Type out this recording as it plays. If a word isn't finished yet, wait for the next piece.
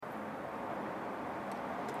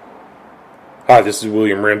Hi, this is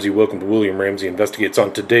William Ramsey. Welcome to William Ramsey Investigates.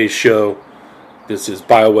 On today's show, this is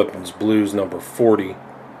Bioweapons Blues number 40,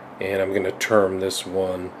 and I'm going to term this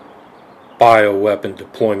one Bioweapon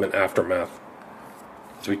Deployment Aftermath,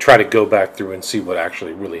 as we try to go back through and see what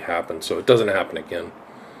actually really happened so it doesn't happen again.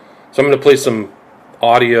 So I'm going to play some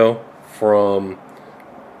audio from,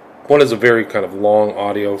 one is a very kind of long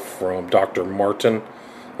audio from Dr. Martin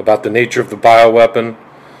about the nature of the bioweapon.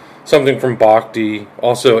 Something from Bhakti,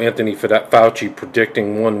 also Anthony Fauci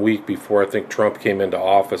predicting 1 week before I think Trump came into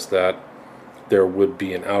office that there would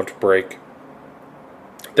be an outbreak.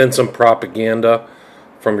 Then some propaganda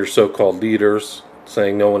from your so-called leaders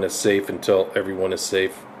saying no one is safe until everyone is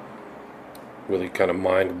safe. Really kind of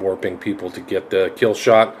mind-warping people to get the kill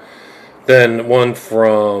shot. Then one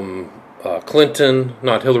from Clinton,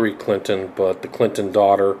 not Hillary Clinton, but the Clinton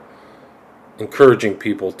daughter, encouraging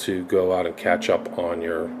people to go out and catch up on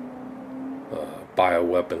your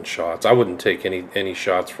bioweapon shots. I wouldn't take any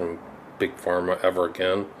shots from Big Pharma ever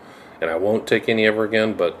again, and I won't take any ever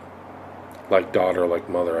again, but like daughter, like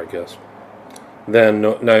mother, I guess. Then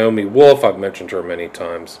Naomi Wolf, I've mentioned her many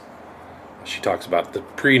times. She talks about the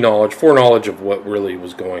foreknowledge of what really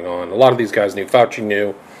was going on. A lot of these guys knew, Fauci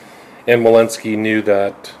knew, and Walensky knew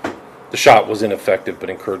that the shot was ineffective, but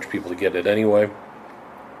encouraged people to get it anyway.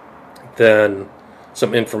 Then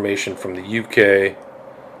some information from the UK.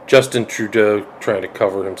 Justin Trudeau trying to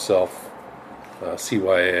cover himself,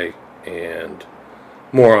 CYA, and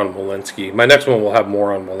more on Walensky. My next one will have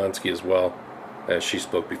more on Walensky as well, as she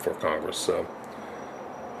spoke before Congress. So,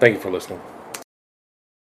 thank you for listening.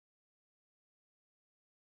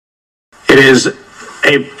 It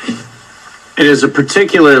is a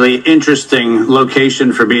particularly interesting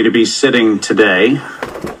location for me to be sitting today,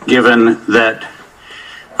 given that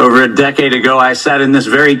over a decade ago, I sat in this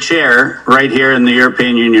very chair right here in the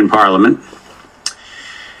European Union Parliament.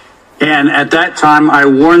 And at that time, I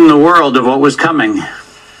warned the world of what was coming.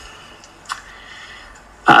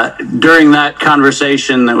 During that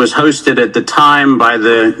conversation that was hosted at the time by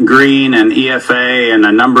the Green and EFA and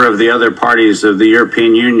a number of the other parties of the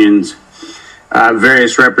European Union's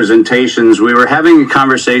various representations, we were having a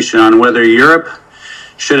conversation on whether Europe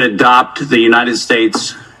should adopt the United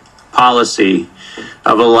States policy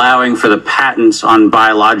of allowing for the patents on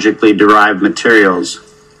biologically derived materials.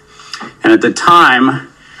 And at the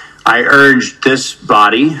time, I urged this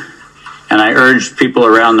body, and I urged people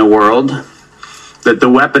around the world, that the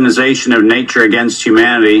weaponization of nature against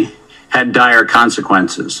humanity had dire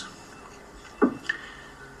consequences.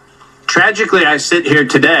 Tragically, I sit here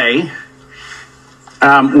today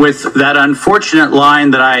with that unfortunate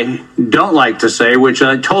line that I don't like to say, which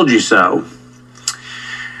I told you so.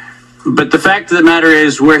 But the fact of the matter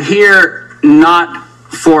is, we're here not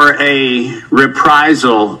for a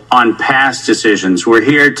reprisal on past decisions. We're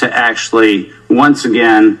here to actually, once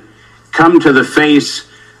again, come to the face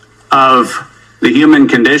of the human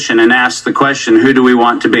condition and ask the question, who do we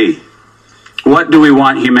want to be? What do we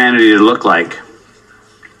want humanity to look like?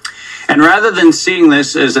 And rather than seeing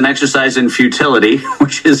this as an exercise in futility,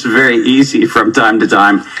 which is very easy from time to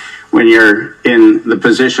time when you're in the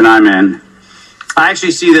position I'm in, I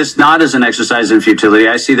actually see this not as an exercise in futility.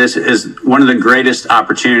 I see this as one of the greatest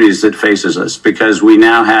opportunities that faces us, because we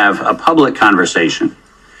now have a public conversation,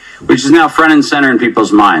 which is now front and center in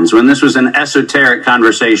people's minds. When this was an esoteric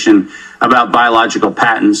conversation about biological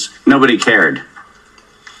patents, nobody cared.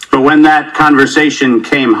 But when that conversation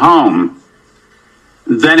came home,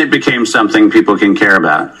 then it became something people can care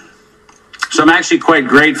about. So I'm actually quite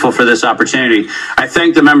grateful for this opportunity. I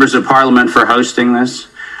thank the members of Parliament for hosting this.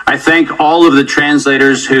 I thank all of the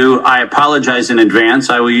translators who, I apologize in advance.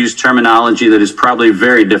 I will use terminology that is probably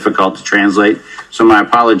very difficult to translate, so my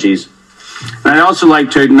apologies. And I'd also like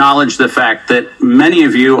to acknowledge the fact that many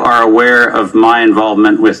of you are aware of my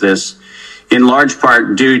involvement with this, in large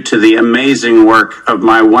part due to the amazing work of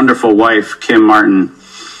my wonderful wife, Kim Martin,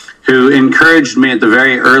 who encouraged me at the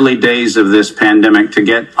very early days of this pandemic to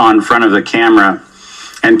get on front of the camera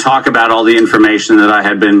and talk about all the information that I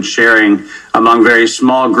had been sharing among very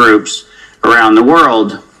small groups around the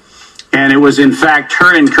world. And it was, in fact,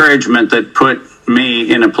 her encouragement that put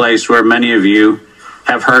me in a place where many of you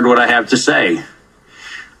have heard what I have to say.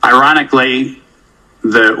 Ironically,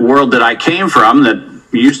 the world that I came from, that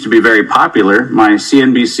used to be very popular, my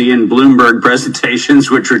CNBC and Bloomberg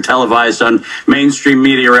presentations, which were televised on mainstream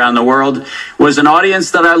media around the world, was an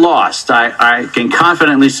audience that I lost. I can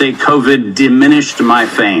confidently say COVID diminished my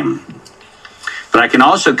fame. But I can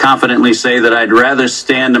also confidently say that I'd rather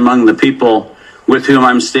stand among the people with whom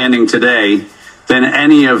I'm standing today than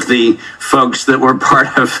any of the folks that were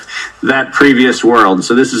part of that previous world.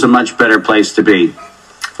 So this is a much better place to be.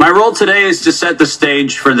 My role today is to set the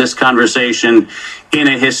stage for this conversation in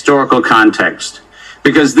a historical context,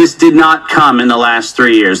 because this did not come in the last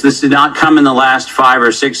 3 years. This did not come in the last 5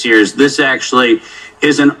 or 6 years. This actually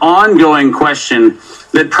is an ongoing question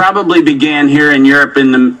that probably began here in Europe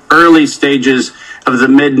in the early stages of the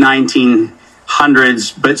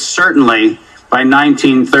mid-1900s, but certainly by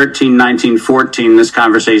 1913, 1914, this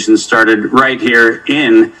conversation started right here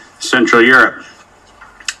in Central Europe.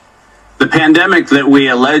 The pandemic that we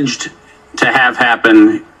alleged to have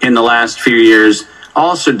happen in the last few years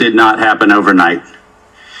also did not happen overnight.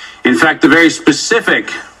 In fact, the very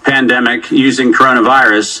specific pandemic using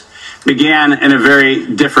coronavirus began in a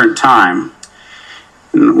very different time.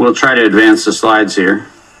 And we'll try to advance the slides here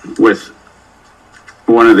with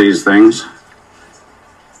one of these things.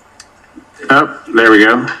 Oh, there we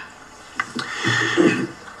go.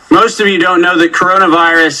 Most of you don't know that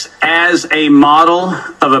coronavirus as a model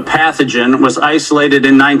of a pathogen was isolated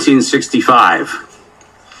in 1965.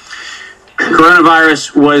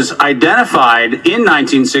 Coronavirus was identified in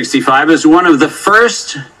 1965 as one of the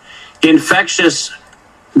first infectious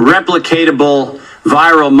replicatable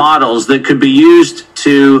viral models that could be used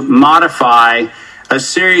to modify a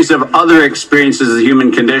series of other experiences of the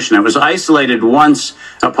human condition. It was isolated once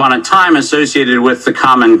upon a time associated with the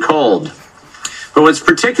common cold. But what's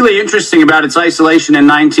particularly interesting about its isolation in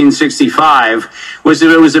 1965 was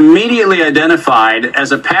that it was immediately identified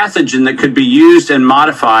as a pathogen that could be used and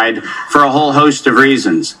modified for a whole host of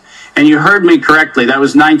reasons. And you heard me correctly, that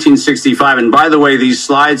was 1965. And by the way, these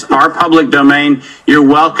slides are public domain. You're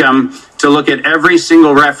welcome to look at every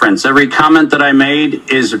single reference. Every comment that I made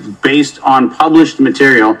is based on published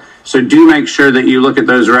material. So do make sure that you look at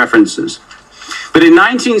those references. But in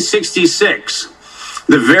 1966,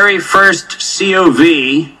 the very first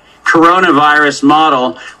COV coronavirus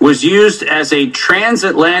model was used as a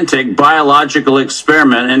transatlantic biological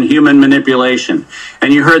experiment in human manipulation.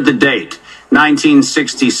 And you heard the date,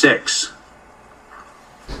 1966.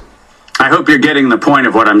 I hope you're getting the point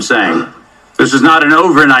of what I'm saying. This is not an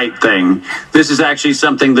overnight thing. This is actually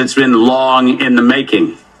something that's been long in the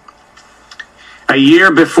making. A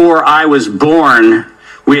year before I was born,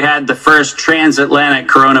 we had the first transatlantic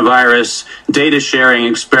coronavirus data sharing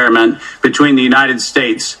experiment between the United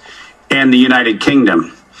States and the United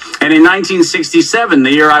Kingdom. And in 1967,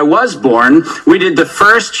 the year I was born, we did the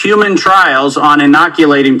first human trials on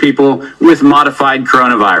inoculating people with modified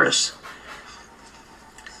coronavirus.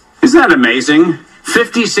 Isn't that amazing?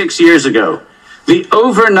 56 years ago, the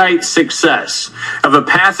overnight success of a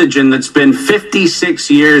pathogen that's been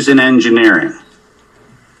 56 years in engineering.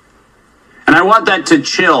 And I want that to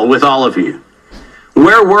chill with all of you.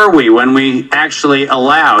 Where were we when we actually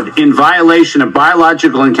allowed, in violation of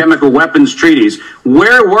biological and chemical weapons treaties,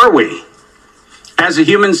 where were we as a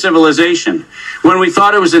human civilization when we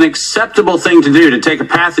thought it was an acceptable thing to do to take a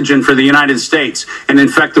pathogen for the United States and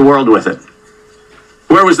infect the world with it?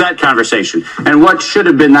 Where was that conversation? And what should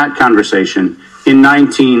have been that conversation in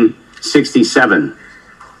 1967?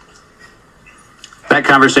 That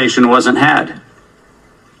conversation wasn't had.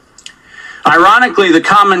 Ironically, the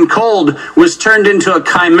common cold was turned into a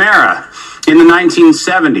chimera in the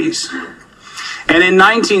 1970s. And in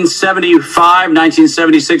 1975,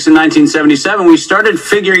 1976, and 1977, we started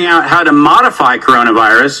figuring out how to modify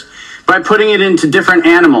coronavirus by putting it into different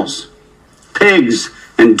animals, pigs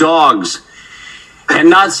and dogs. And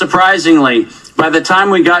not surprisingly, by the time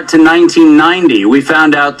we got to 1990, we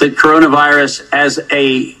found out that coronavirus as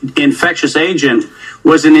an infectious agent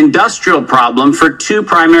was an industrial problem for two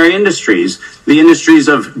primary industries, the industries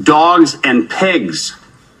of dogs and pigs.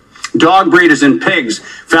 Dog breeders and pigs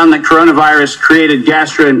found that coronavirus created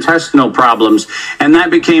gastrointestinal problems, and that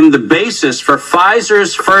became the basis for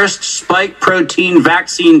Pfizer's first spike protein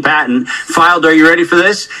vaccine patent, filed, are you ready for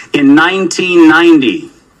this, in 1990.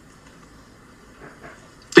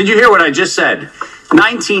 Did you hear what I just said?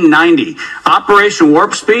 1990. Operation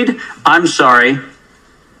Warp Speed? I'm sorry.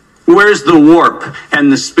 Where's the warp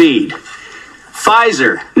and the speed?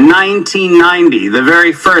 Pfizer, 1990, the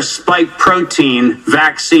very first spike protein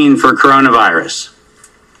vaccine for coronavirus.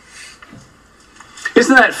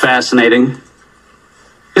 Isn't that fascinating?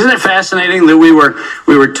 Isn't it fascinating that we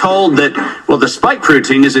were told that, well, the spike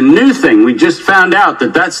protein is a new thing. We just found out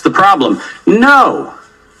that that's the problem. No.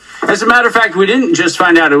 As a matter of fact, we didn't just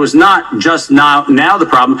find out it was not just now the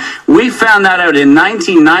problem. We found that out in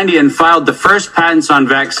 1990 and filed the first patents on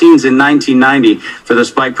vaccines in 1990 for the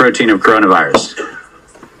spike protein of coronavirus.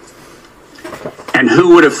 And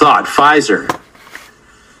who would have thought? Pfizer.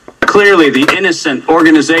 Clearly the innocent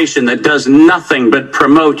organization that does nothing but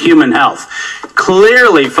promote human health.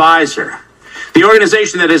 Clearly Pfizer. The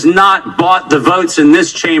organization that has not bought the votes in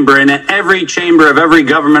this chamber and in every chamber of every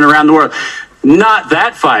government around the world. Not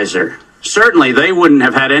that Pfizer. Certainly they wouldn't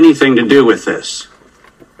have had anything to do with this.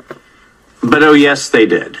 But oh yes, they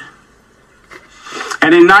did.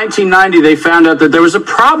 And in 1990, they found out that there was a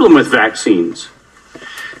problem with vaccines.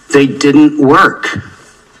 They didn't work.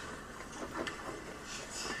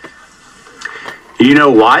 You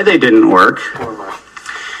know why they didn't work?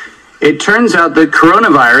 It turns out that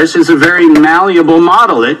coronavirus is a very malleable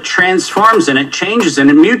model. It transforms and it changes and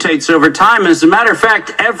it mutates over time. As a matter of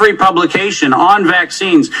fact, every publication on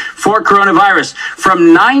vaccines for coronavirus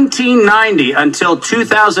from 1990 until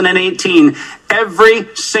 2018,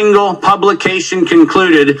 every single publication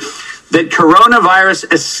concluded that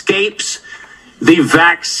coronavirus escapes the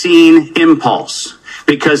vaccine impulse,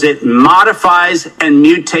 because it modifies and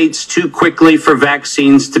mutates too quickly for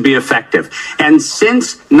vaccines to be effective. And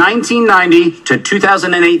since 1990 to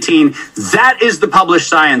 2018, that is the published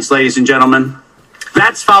science, ladies and gentlemen.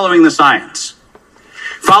 That's following the science.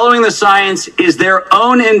 Following the science is their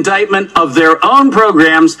own indictment of their own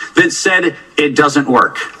programs that said it doesn't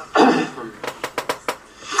work.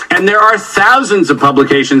 And there are thousands of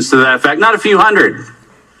publications to that effect, not a few hundred,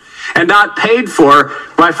 and not paid for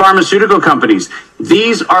by pharmaceutical companies.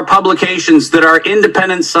 These are publications that are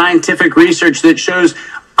independent scientific research that shows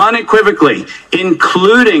unequivocally,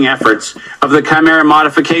 including efforts of the chimera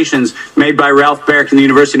modifications made by Ralph Baric in the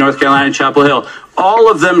University of North Carolina, Chapel Hill. All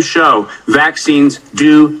of them show vaccines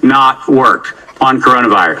do not work on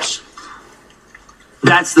coronavirus.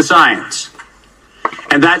 That's the science.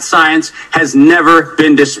 And that science has never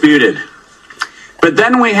been disputed. But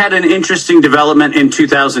then we had an interesting development in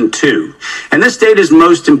 2002. And this date is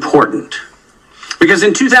most important because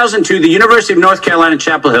in 2002, the University of North Carolina,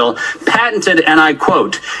 Chapel Hill patented, and I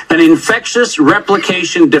quote, an infectious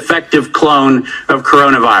replication defective clone of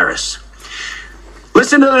coronavirus.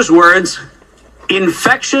 Listen to those words,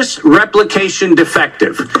 infectious replication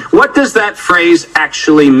defective. What does that phrase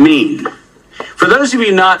actually mean? For those of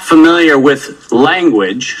you not familiar with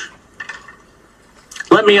language,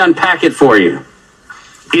 let me unpack it for you.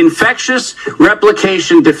 Infectious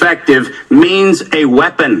replication defective means a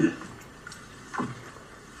weapon.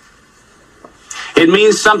 It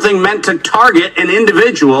means something meant to target an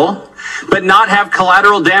individual, but not have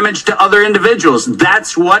collateral damage to other individuals.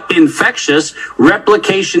 That's what infectious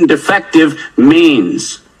replication defective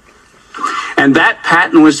means. And that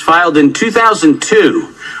patent was filed in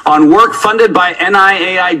 2002 on work funded by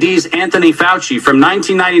NIAID's Anthony Fauci from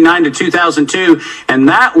 1999 to 2002. And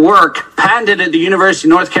that work, patented at the University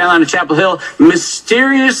of North Carolina, Chapel Hill,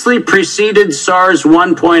 mysteriously preceded SARS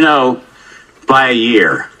 1.0 by a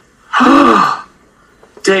year.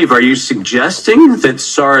 Dave, are you suggesting that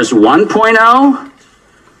SARS 1.0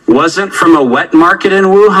 wasn't from a wet market in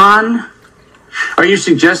Wuhan? Are you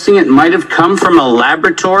suggesting it might have come from a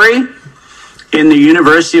laboratory in the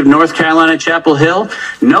University of North Carolina, Chapel Hill?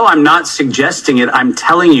 No, I'm not suggesting it. I'm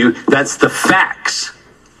telling you that's the facts.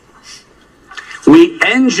 We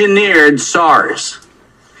engineered SARS.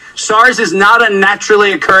 SARS is not a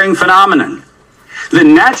naturally occurring phenomenon. The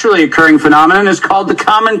naturally occurring phenomenon is called the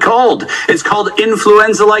common cold. It's called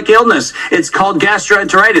influenza-like illness. It's called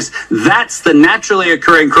gastroenteritis. That's the naturally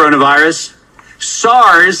occurring coronavirus.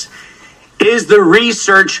 SARS is the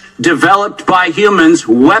research developed by humans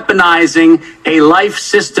weaponizing a life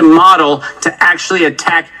system model to actually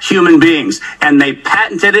attack human beings. And they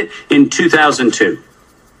patented it in 2002.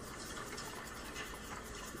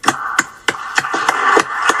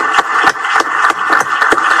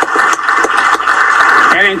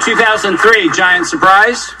 And in 2003, giant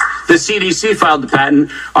surprise, the CDC filed the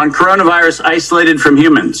patent on coronavirus isolated from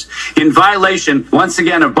humans in violation, once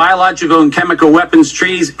again, of biological and chemical weapons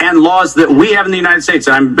treaties and laws that we have in the United States.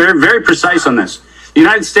 And I'm very, very precise on this. The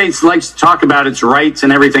United States likes to talk about its rights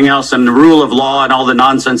and everything else and the rule of law and all the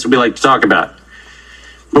nonsense that we like to talk about.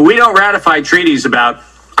 But we don't ratify treaties about,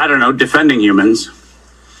 I don't know, defending humans.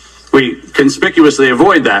 We conspicuously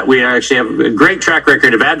avoid that. We actually have a great track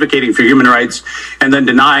record of advocating for human rights and then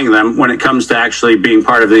denying them when it comes to actually being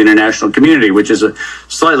part of the international community, which is a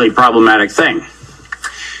slightly problematic thing.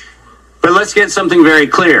 But let's get something very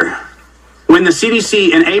clear. When the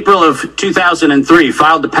CDC in April of 2003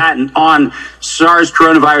 filed the patent on SARS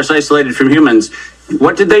coronavirus isolated from humans,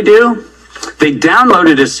 what did they do? They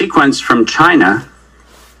downloaded a sequence from China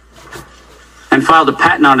and filed a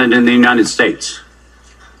patent on it in the United States.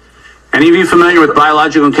 Any of you familiar with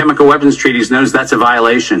biological and chemical weapons treaties knows that's a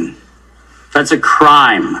violation. That's a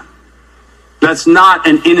crime. That's not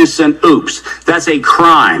an innocent oops. That's a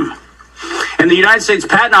crime. And the United States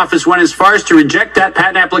Patent Office went as far as to reject that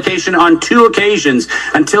patent application on 2 occasions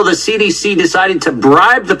until the CDC decided to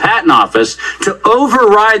bribe the Patent Office to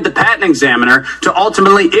override the patent examiner to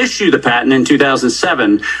ultimately issue the patent in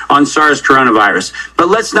 2007 on SARS coronavirus. But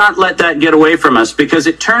let's not let that get away from us, because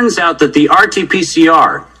it turns out that the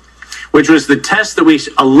RT-PCR, which was the test that we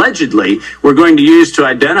allegedly were going to use to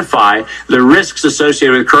identify the risks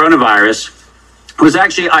associated with coronavirus, was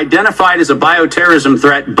actually identified as a bioterrorism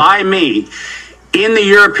threat by me in the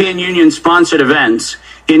European Union sponsored events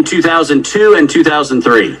in 2002 and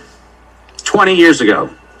 2003, 20 years ago.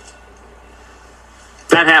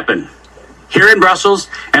 That happened here in Brussels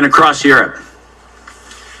and across Europe.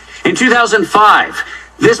 In 2005,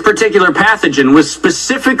 this particular pathogen was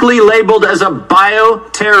specifically labeled as a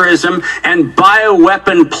bioterrorism and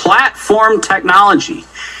bioweapon platform technology.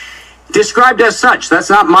 Described as such. That's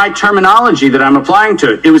not my terminology that I'm applying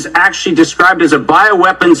to it. It was actually described as a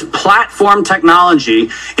bioweapons platform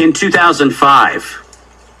technology in 2005.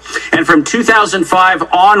 And from 2005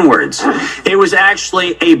 onwards, it was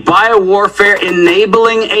actually a biowarfare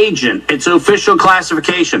enabling agent, its official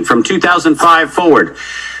classification from 2005 forward.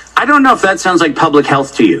 I don't know if that sounds like public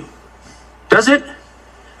health to you. Does it?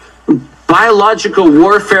 Biological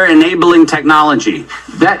warfare enabling technology.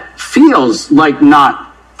 That feels like not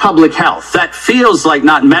public health. That feels like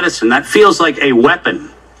not medicine. That feels like a weapon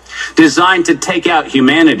designed to take out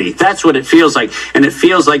humanity. That's what it feels like. And it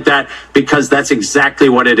feels like that because that's exactly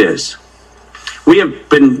what it is. We have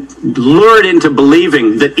been lured into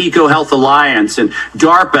believing that EcoHealth Alliance and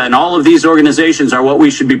DARPA and all of these organizations are what we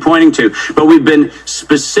should be pointing to. But we've been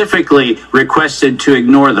specifically requested to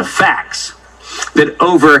ignore the facts that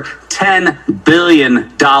over $10 billion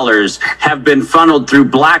have been funneled through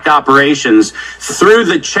black operations through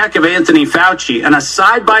the check of Anthony Fauci and a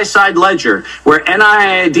side-by-side ledger where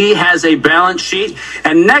NIAID has a balance sheet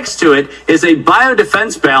and next to it is a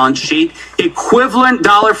biodefense balance sheet equivalent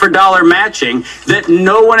dollar for dollar matching that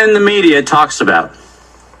no one in the media talks about.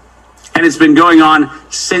 And it's been going on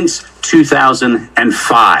since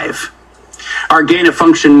 2005. Our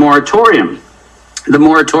gain-of-function moratorium, the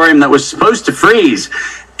moratorium that was supposed to freeze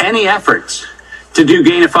any efforts to do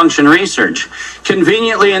gain-of-function research.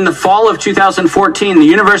 Conveniently, in the fall of 2014, the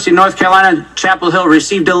University of North Carolina, Chapel Hill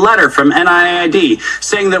received a letter from NIAID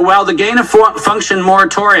saying that while the gain-of-function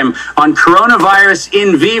moratorium on coronavirus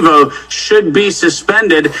in vivo should be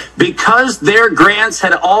suspended, because their grants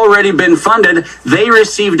had already been funded, they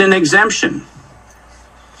received an exemption.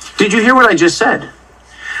 Did you hear what I just said?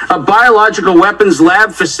 A biological weapons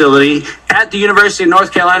lab facility at the University of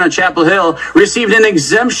North Carolina, Chapel Hill, received an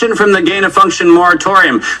exemption from the gain-of-function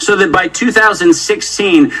moratorium so that by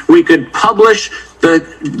 2016, we could publish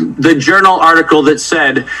the journal article that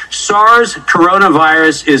said, SARS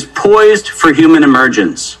coronavirus is poised for human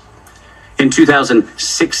emergence in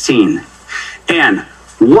 2016. And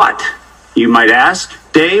what, you might ask,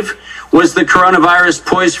 Dave, was the coronavirus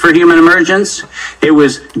poised for human emergence? It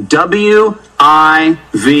was WIV1,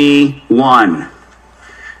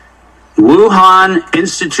 Wuhan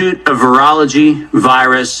Institute of Virology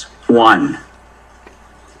Virus 1.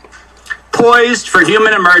 Poised for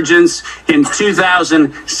human emergence in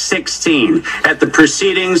 2016 at the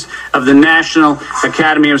proceedings of the National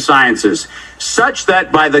Academy of Sciences, such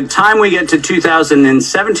that by the time we get to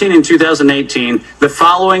 2017 and 2018, the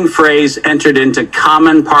following phrase entered into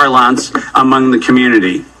common parlance among the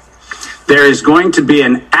community. There is going to be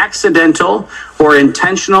an accidental or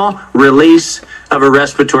intentional release of a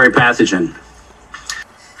respiratory pathogen.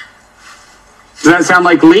 Does that sound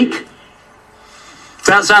like leak? Does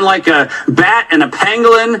that sound like a bat and a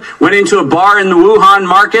pangolin went into a bar in the Wuhan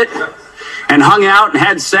market and hung out and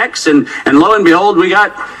had sex and lo and behold, we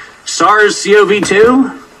got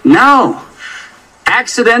SARS-CoV-2? No.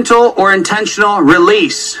 Accidental or intentional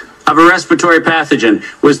release of a respiratory pathogen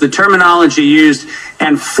was the terminology used,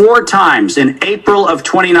 and 4 times in April of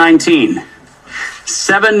 2019,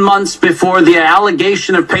 7 months before the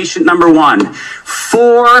allegation of patient number 1,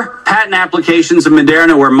 4 patent applications of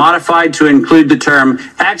Moderna were modified to include the term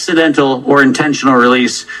accidental or intentional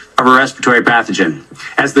release of a respiratory pathogen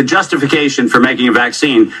as the justification for making a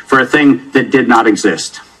vaccine for a thing that did not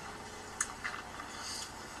exist.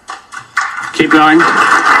 Keep going.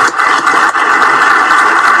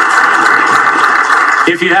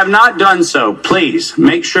 If you have not done so, please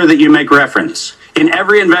make sure that you make reference in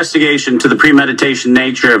every investigation to the premeditation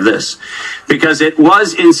nature of this, because it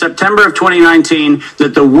was in September of 2019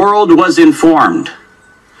 that the world was informed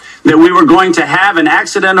that we were going to have an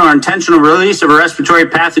accidental or intentional release of a respiratory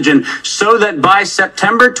pathogen so that by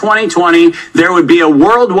September 2020, there would be a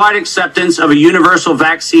worldwide acceptance of a universal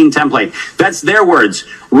vaccine template. That's their words,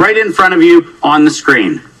 right in front of you on the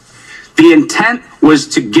screen. The intent was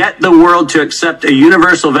to get the world to accept a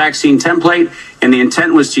universal vaccine template, and the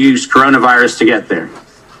intent was to use coronavirus to get there.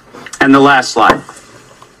 And the last slide.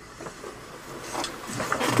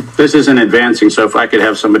 This isn't advancing, so if I could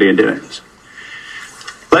have somebody do it.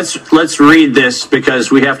 Let's read this,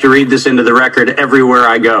 because we have to read this into the record everywhere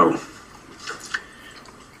I go.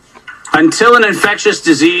 Until an infectious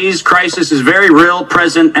disease crisis is very real,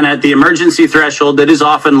 present, and at the emergency threshold, that is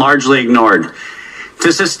often largely ignored.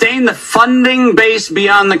 To sustain the funding base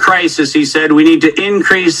beyond the crisis, he said, we need to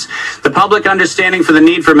increase the public understanding for the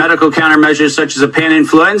need for medical countermeasures such as a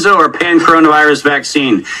pan-influenza or pan-coronavirus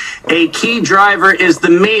vaccine. A key driver is the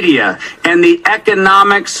media, and the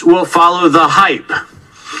economics will follow the hype.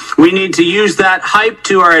 We need to use that hype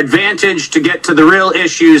to our advantage to get to the real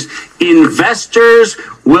issues. Investors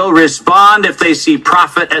will respond if they see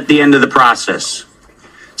profit at the end of the process.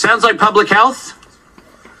 Sounds like public health?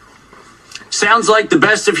 Sounds like the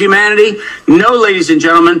best of humanity? No, ladies and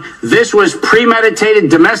gentlemen, this was premeditated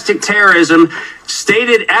domestic terrorism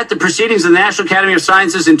stated at the proceedings of the National Academy of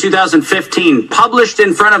Sciences in 2015, published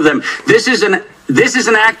in front of them. This is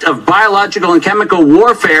an act of biological and chemical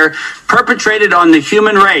warfare perpetrated on the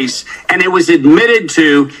human race, and it was admitted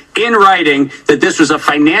to in writing that this was a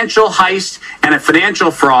financial heist and a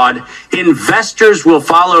financial fraud. Investors will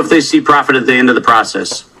follow if they see profit at the end of the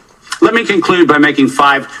process. Let me conclude by making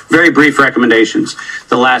 5 very brief recommendations.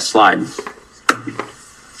 The last slide.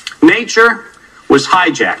 Nature was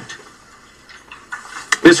hijacked.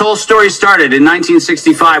 This whole story started in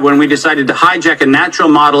 1965 when we decided to hijack a natural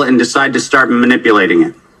model and decide to start manipulating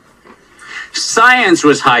it. Science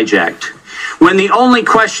was hijacked when the only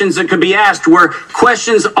questions that could be asked were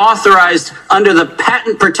questions authorized under the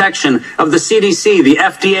patent protection of the CDC, the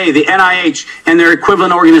FDA, the NIH, and their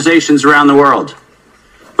equivalent organizations around the world.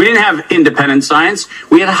 We didn't have independent science.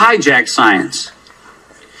 We had hijacked science.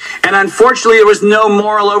 And unfortunately, there was no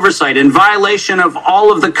moral oversight in violation of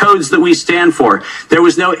all of the codes that we stand for. There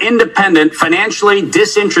was no independent, financially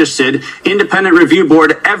disinterested, independent review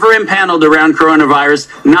board ever impaneled around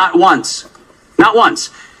coronavirus. Not once. Not once.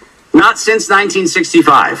 Not since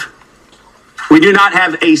 1965. We do not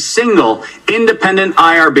have a single independent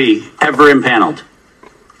IRB ever impaneled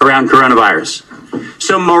around coronavirus.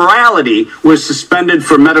 So morality was suspended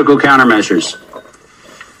for medical countermeasures.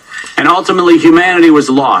 And ultimately, humanity was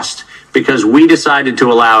lost because we decided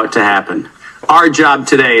to allow it to happen. Our job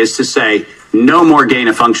today is to say, no more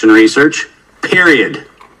gain-of-function research, period.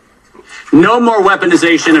 No more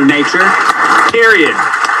weaponization of nature, period.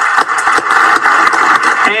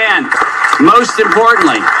 And most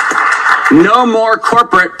importantly, no more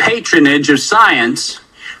corporate patronage of science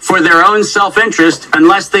for their own self-interest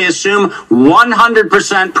unless they assume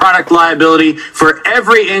 100% product liability for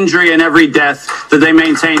every injury and every death that they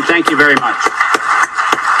maintain. Thank you very much.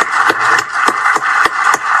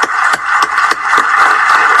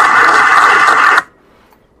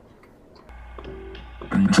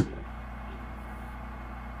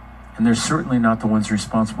 And they're certainly not the ones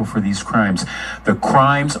responsible for these crimes. The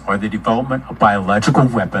crimes are the development of biological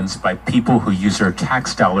weapons by people who used their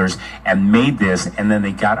tax dollars and made this, and then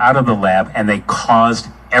they got out of the lab and they caused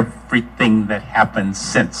everything that happened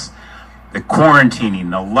since. The quarantining,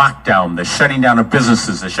 the lockdown, the shutting down of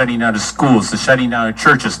businesses, the shutting down of schools, the shutting down of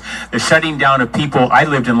churches, the shutting down of people. I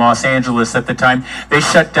lived in Los Angeles at the time. They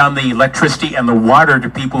shut down the electricity and the water to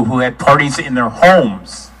people who had parties in their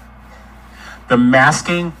homes. The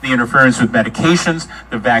masking, the interference with medications,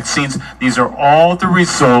 the vaccines, these are all the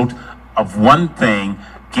result of one thing: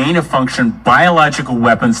 gain-of-function biological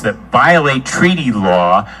weapons that violate treaty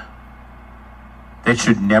law that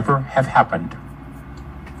should never have happened.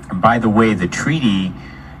 And by the way, the treaty,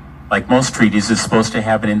 like most treaties, is supposed to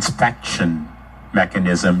have an inspection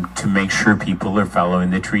mechanism to make sure people are following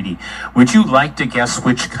the treaty. Would you like to guess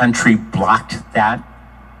which country blocked that?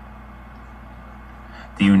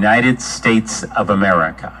 The United States of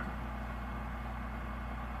America.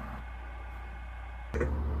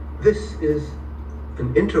 This is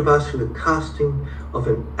an intravascular casting of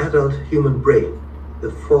an adult human brain,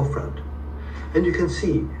 the forefront. And you can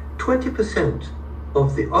see 20%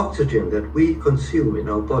 of the oxygen that we consume in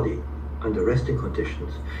our body under resting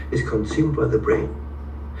conditions is consumed by the brain.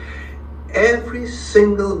 Every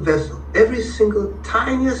single vessel, every single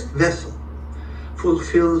tiniest vessel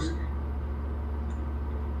fulfills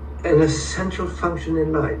an essential function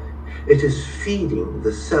in life. It is feeding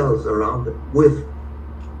the cells around it with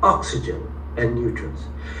oxygen and nutrients.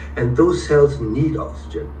 And those cells need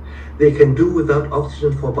oxygen. They can do without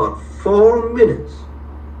oxygen for about 4 minutes,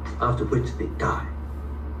 after which they die.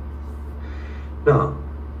 Now,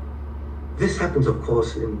 this happens, of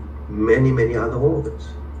course, in many, many other organs.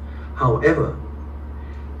 However,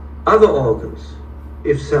 other organs,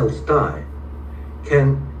 if cells die,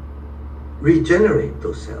 can regenerate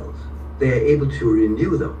those cells. They are able to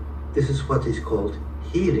renew them. This is what is called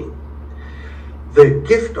healing. The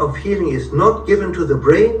gift of healing is not given to the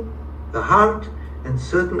brain, the heart, and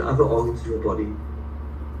certain other organs in the body.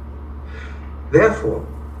 Therefore,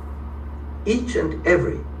 each and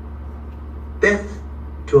every death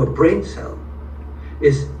to a brain cell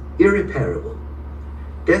is irreparable.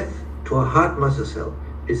 Death to a heart muscle cell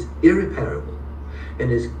is irreparable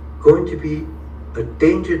and is going to be a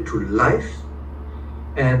danger to life.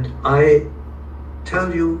 And I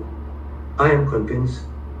tell you, I am convinced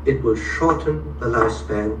it will shorten the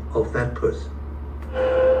lifespan of that person.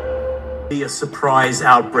 Be a surprise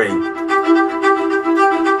outbreak.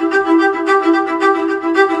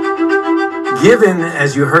 Given,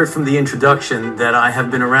 as you heard from the introduction, that I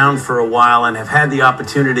have been around for a while and have had the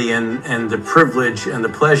opportunity and the privilege and the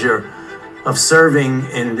pleasure of serving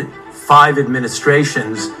in 5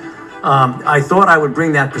 administrations, I thought I would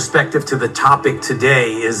bring that perspective to the topic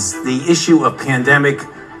today, is the issue of pandemic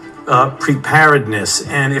preparedness.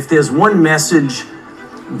 And if there's one message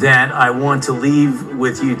that I want to leave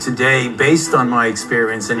with you today, based on my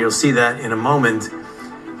experience, and you'll see that in a moment,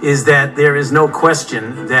 is that there is no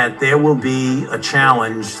question that there will be a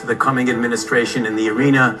challenge to the coming administration in the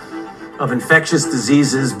arena of infectious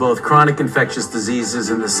diseases, both chronic infectious diseases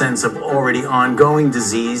in the sense of already ongoing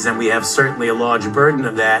disease, and we have certainly a large burden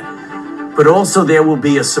of that, but also there will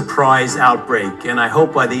be a surprise outbreak. And I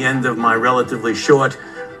hope by the end of my relatively short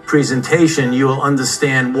presentation, you will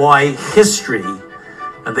understand why history,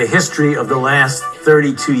 the history of the last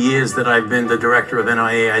 32 years that I've been the director of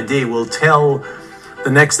NIAID, will tell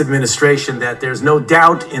the next administration that there's no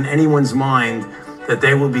doubt in anyone's mind that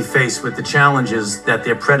they will be faced with the challenges that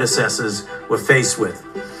their predecessors were faced with.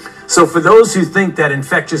 So for those who think that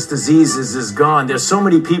infectious diseases is gone, there's so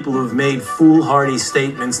many people who've made foolhardy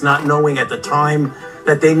statements not knowing at the time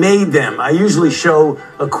that they made them. I usually show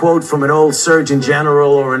a quote from an old Surgeon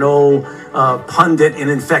General or an old pundit in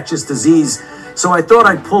infectious disease. So I thought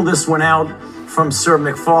I'd pull this one out from Sir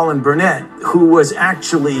McFarlane Burnett, who was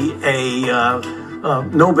actually a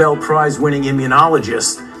Nobel Prize winning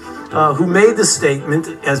immunologist, who made the statement,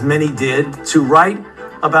 as many did, to write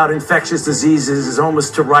about infectious diseases is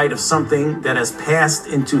almost to write of something that has passed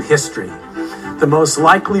into history. The most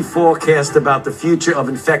likely forecast about the future of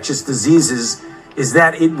infectious diseases is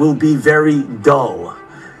that it will be very dull,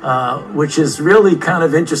 which is really kind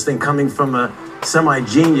of interesting coming from a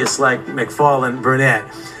semi-genius like McFarlane Burnett.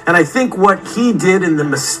 And I think what he did, and the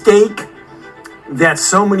mistake that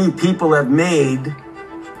so many people have made,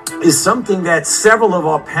 is something that several of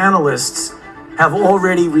our panelists have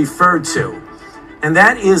already referred to. And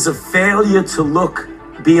that is a failure to look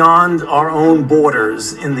beyond our own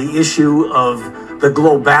borders in the issue of the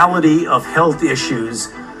globality of health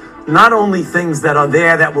issues. Not only things that are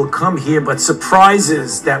there that will come here, but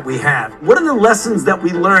surprises that we have. What are the lessons that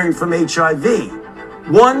we learned from HIV?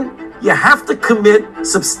 One, you have to commit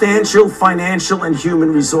substantial financial and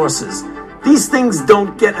human resources. These things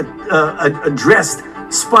don't get addressed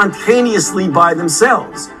spontaneously by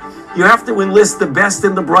themselves. You have to enlist the best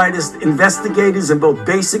and the brightest investigators in both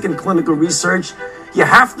basic and clinical research. You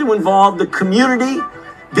have to involve the community,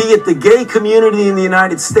 be it the gay community in the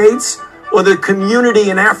United States or the community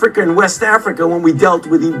in Africa and West Africa when we dealt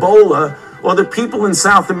with Ebola, or the people in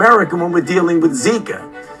South America when we're dealing with Zika.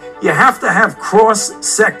 You have to have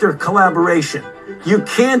cross-sector collaboration. You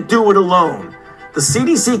can't do it alone. The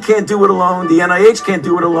CDC can't do it alone. The NIH can't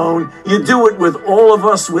do it alone. You do it with all of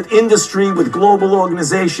us, with industry, with global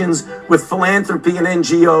organizations, with philanthropy and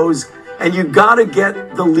NGOs, and you got to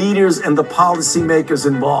get the leaders and the policymakers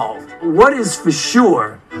involved. What is for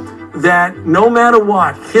sure, that no matter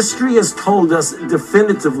what, history has told us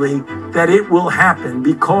definitively that it will happen,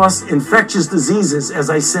 because infectious diseases, as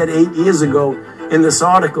I said 8 years ago in this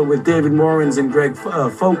article with David Morans and Greg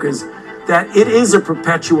Fokers, that it is a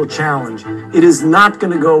perpetual challenge. It is not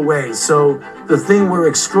going to go away. So the thing we're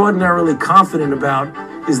extraordinarily confident about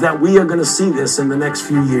is that we are going to see this in the next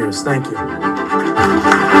few years. Thank you.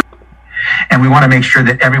 And we want to make sure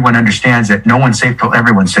that everyone understands that no one's safe till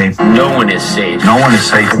everyone's safe. No one is safe. No one is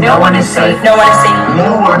safe. No one is safe. No one is safe.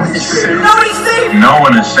 No one is safe. Nobody's safe. No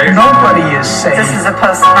one is safe. Nobody is safe. This is a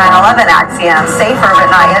post 9/11 axiom. Safer,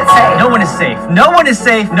 but not yet safe. No one is safe. No one is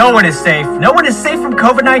safe. No one is safe. No one is safe from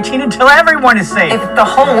COVID-19 until everyone is safe. If the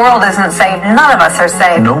whole world isn't safe, none of us are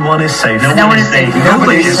safe. No one is safe. No one is safe.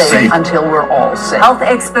 Nobody is safe. Until we're all safe. Health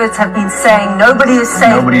experts have been saying nobody is safe.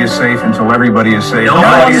 Nobody is safe until everybody is safe.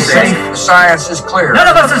 Nobody is safe. Science is clear. None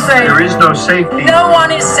of us are safe. There is no safety. No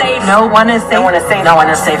one is safe. No one is safe. No one is safe. No one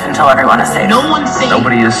is safe until everyone is safe. No one's safe.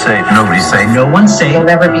 Nobody is safe. Nobody's safe. No one's safe. We'll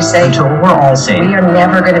never be safe until we're all safe. We are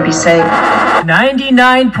never going to be safe.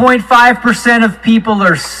 99.5% of people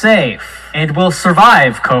are safe and will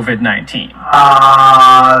survive COVID-19.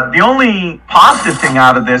 The only positive thing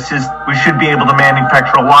out of this is we should be able to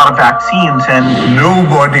manufacture a lot of vaccines, and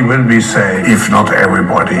nobody will be safe if not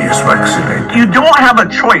everybody is vaccinated. you don't have a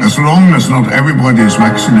choice. As long as not everybody is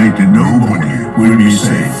vaccinated, nobody will be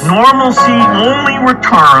safe. Normalcy only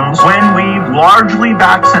returns when we've largely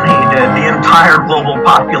vaccinated the entire global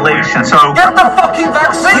population. So Get the fucking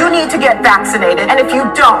vaccine! You need to get vaccinated, and if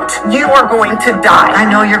you don't, you are going to die. I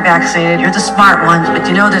know you're vaccinated, you're the smart ones, but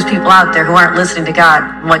you know there's people out there who aren't listening to God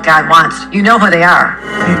and what God wants. You know who they are.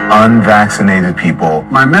 The unvaccinated people.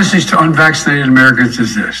 My message to unvaccinated Americans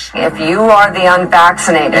is this. If you are the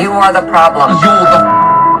unvaccinated, you are the problem. You're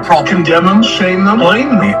the condemn them, shame them,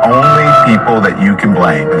 blame them. The only people that you can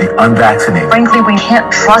blame are the unvaccinated. Frankly, we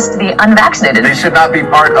can't trust the unvaccinated. They should not be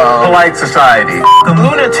part of polite society. The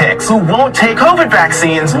lunatics who won't take COVID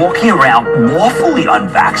vaccines walking around lawfully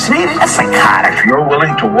unvaccinated? That's psychotic. If you're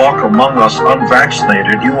willing to walk among us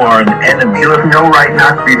unvaccinated, you are an enemy. You have no right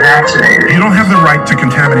not to be vaccinated. You don't have the right to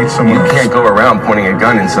contaminate someone else. You can't go around pointing a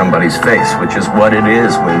gun in somebody's face, which is what it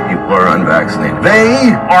is when people are unvaccinated.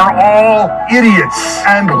 They are all idiots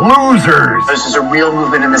and losers. This is a real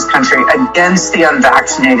movement in this country against the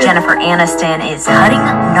unvaccinated. Jennifer Aniston is cutting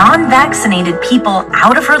non-vaccinated people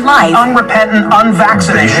out of her life. unrepentant, They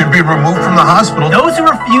unvaccinated. should be removed from the hospital. Those who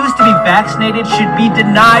refuse to be vaccinated should be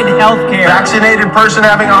denied health care. Vaccinated person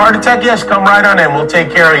having a heart attack? Yes, come right on in. We'll take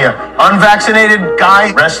care of you. Unvaccinated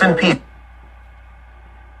guy, rest in peace.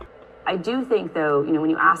 I do think, though, when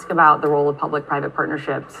you ask about the role of public-private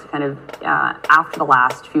partnerships kind of after the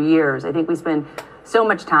last few years, I think we spend so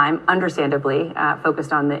much time, understandably,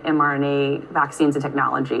 focused on the mRNA vaccines and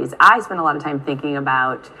technologies. I spend a lot of time thinking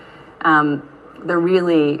about the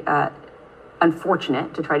really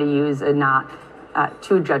unfortunate, to try to use a not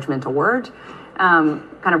too judgmental word,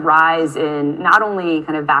 kind of rise in not only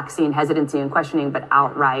kind of vaccine hesitancy and questioning, but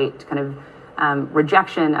outright kind of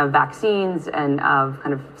rejection of vaccines and of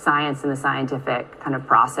kind of science and the scientific kind of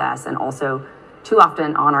process, and also too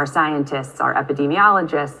often on our scientists, our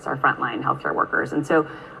epidemiologists, our frontline healthcare workers. And so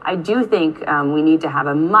I do think we need to have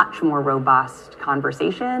a much more robust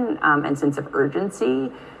conversation and sense of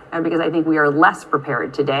urgency, because I think we are less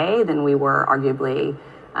prepared today than we were arguably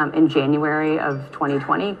in January of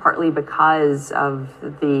 2020, partly because of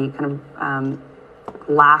the kind of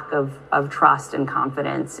lack of trust and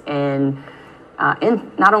confidence in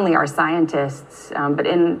not only our scientists, but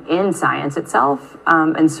in science itself,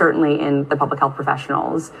 and certainly in the public health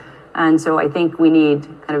professionals. And so I think we need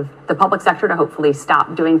kind of the public sector to hopefully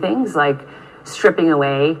stop doing things like stripping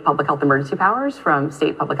away public health emergency powers from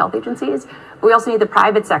state public health agencies. But we also need the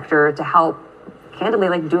private sector to help, candidly,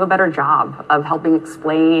 do a better job of helping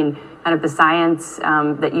explain kind of the science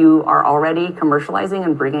that you are already commercializing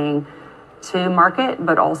and bringing to market,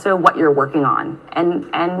 but also what you're working on,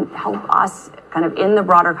 and help us kind of in the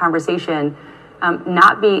broader conversation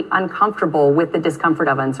not be uncomfortable with the discomfort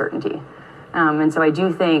of uncertainty. And so I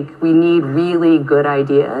do think we need really good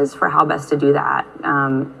ideas for how best to do that,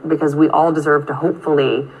 because we all deserve to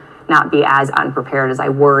hopefully not be as unprepared as I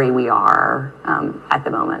worry we are at the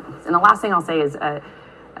moment. And the last thing I'll say is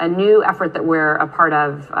a new effort that we're a part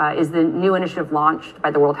of is the new initiative launched by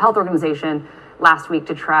the World Health Organization last week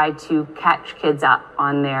to try to catch kids up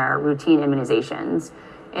on their routine immunizations.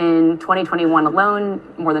 In 2021 alone,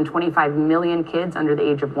 more than 25 million kids under the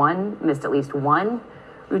age of 1 missed at least one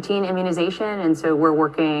routine immunization. And so we're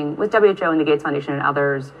working with WHO and the Gates Foundation and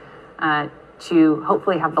others to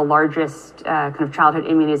hopefully have the largest kind of childhood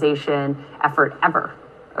immunization effort ever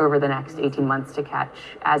over the next 18 months to catch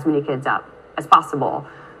as many kids up as possible,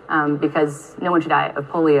 because no one should die of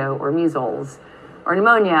polio or measles or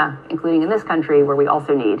pneumonia, including in this country where we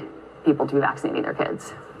also need people to be vaccinating their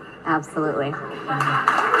kids. Absolutely.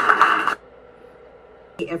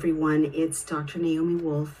 Hey everyone, it's Dr. Naomi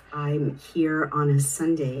Wolf. I'm here on a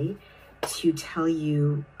Sunday to tell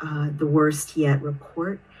you the worst yet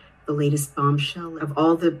report, the latest bombshell of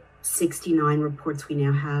all the 69 reports we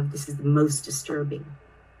now have. This is the most disturbing,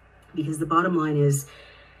 because the bottom line is,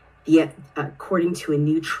 according to a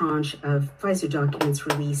new tranche of Pfizer documents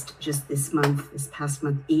released just this past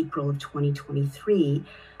month, April of 2023,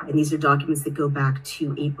 and these are documents that go back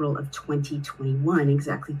to April of 2021,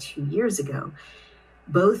 exactly 2 years ago,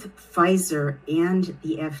 both Pfizer and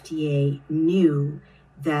the FDA knew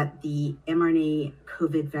that the mRNA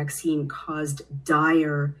COVID vaccine caused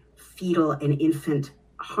dire fetal and infant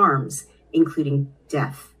harms, including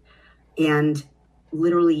death. And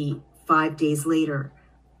literally 5 days later,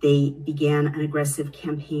 they began an aggressive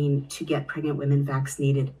campaign to get pregnant women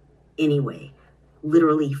vaccinated anyway.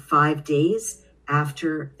 Literally 5 days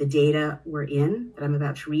after the data were in that I'm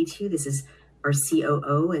about to read to you, this is our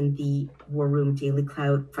COO and the War Room Daily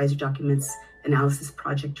Cloud Pfizer Documents Analysis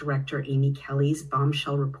Project Director, Amy Kelly's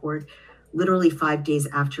bombshell report. Literally 5 days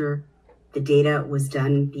after the data was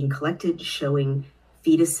done being collected, showing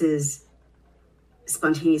fetuses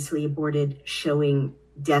spontaneously aborted, showing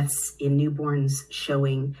deaths in newborns,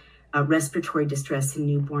 showing respiratory distress in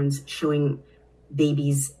newborns, showing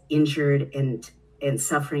babies injured and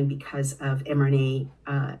suffering because of mRNA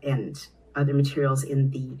and other materials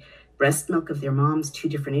in the breast milk of their moms, two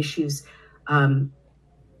different issues.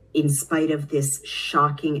 In spite of this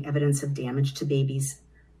shocking evidence of damage to babies,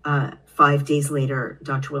 5 days later,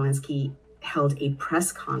 Dr. Walensky held a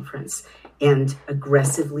press conference and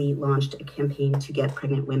aggressively launched a campaign to get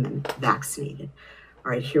pregnant women vaccinated. All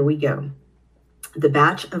right, here we go. The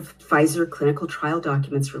batch of Pfizer clinical trial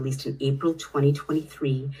documents released in April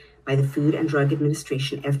 2023 by the Food and Drug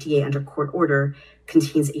Administration, FDA, under court order,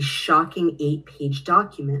 contains a shocking 8-page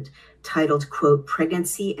document titled, quote,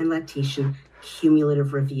 Pregnancy and Lactation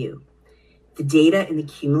Cumulative Review. The data in the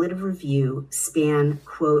cumulative review span,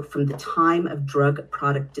 quote, from the time of drug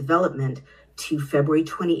product development to February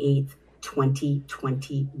 28th,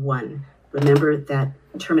 2021. Remember that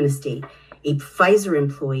terminus date. A Pfizer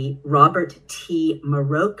employee, Robert T.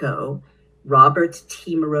 Marocco,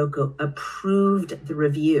 approved the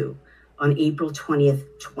review on April 20th,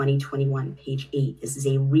 2021, page 8. This is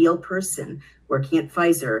a real person working at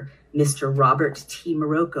Pfizer, Mr. Robert T.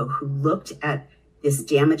 Marocco, who looked at this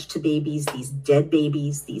damage to babies, these dead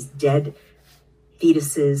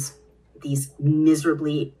fetuses, these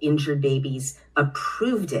miserably injured babies,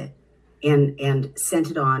 approved it and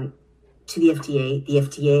sent it on to the FDA. The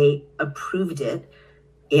FDA approved it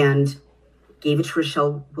and gave it to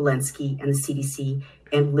Rochelle Walensky and the CDC.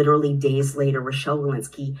 And literally days later, Rochelle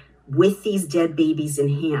Walensky, with these dead babies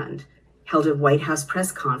in hand, held a White House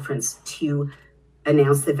press conference to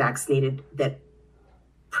announce that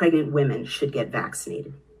pregnant women should get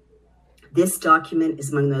vaccinated. This document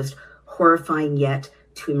is among the most horrifying yet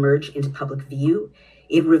to emerge into public view.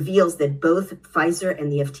 It reveals that both Pfizer and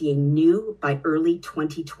the FDA knew by early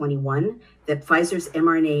 2021 that Pfizer's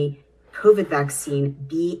mRNA COVID vaccine,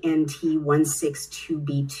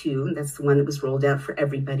 BNT162b2, that's the one that was rolled out for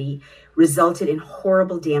everybody, resulted in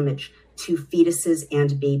horrible damage to fetuses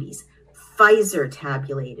and babies. Pfizer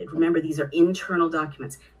tabulated, remember these are internal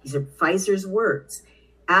documents, these are Pfizer's words,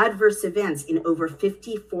 adverse events in over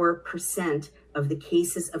 54% of the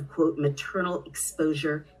cases of, quote, maternal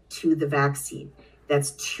exposure to the vaccine.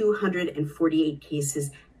 That's 248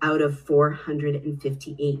 cases out of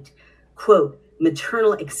 458. Quote,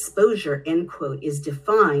 maternal exposure, end quote, is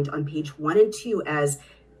defined on page 1 and 2 as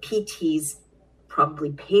PTs,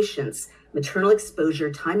 probably patients, maternal exposure,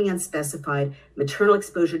 timing unspecified, maternal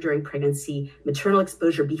exposure during pregnancy, maternal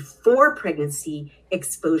exposure before pregnancy,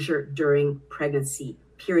 exposure during pregnancy,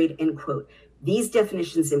 period, end quote. These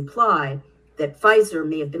definitions imply that Pfizer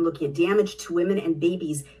may have been looking at damage to women and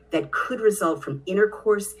babies that could result from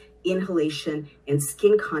intercourse, inhalation, and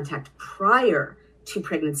skin contact prior to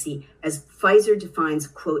pregnancy, as Pfizer defines,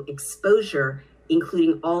 quote, exposure,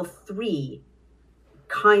 including all three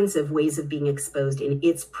kinds of ways of being exposed in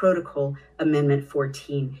its protocol, Amendment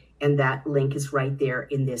 14. And that link is right there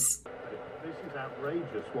in this. This is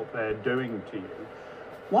outrageous what they're doing to you.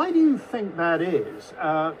 Why do you think that is?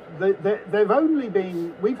 They've only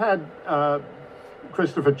been, we've had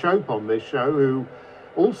Christopher Chope on this show, who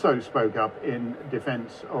also spoke up in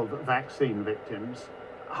defense of vaccine victims.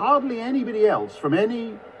 Hardly anybody else from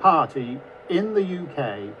any party in the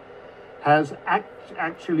UK has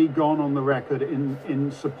actually gone on the record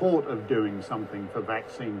in support of doing something for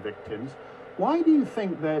vaccine victims. Why do you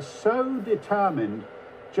think they're so determined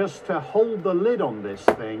just to hold the lid on this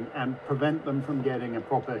thing and prevent them from getting a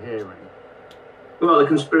proper hearing? Well, the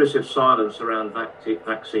conspiracy of silence around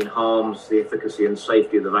vaccine harms, the efficacy and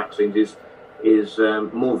safety of the vaccines is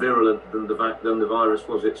more virulent than the virus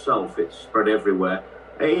was itself. It's spread everywhere.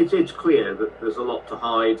 It's clear that there's a lot to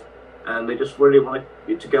hide. and they just really want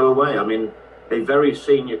it to go away. I mean, a very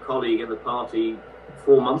senior colleague in the party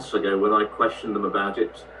 4 months ago, when I questioned them about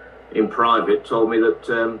it in private, told me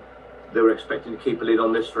that they were expecting to keep a lid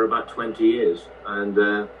on this for about 20 years. And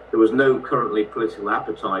there was no currently political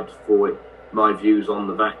appetite for my views on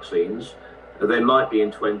the vaccines. They might be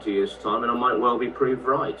in 20 years' time, and I might well be proved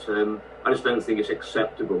right. I just don't think it's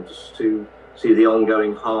acceptable to see the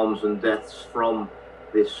ongoing harms and deaths from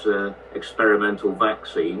this experimental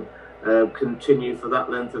vaccine continue for that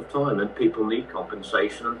length of time, and people need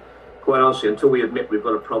compensation. And quite honestly, until we admit we've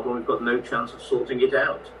got a problem, we've got no chance of sorting it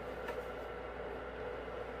out.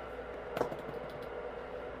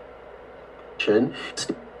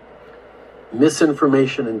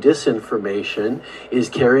 Misinformation and disinformation is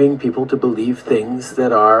carrying people to believe things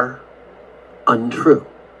that are untrue.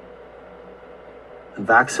 And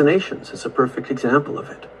vaccinations is a perfect example of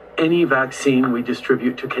it. Any vaccine we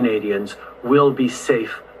distribute to Canadians will be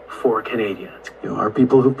safe for Canadians. There are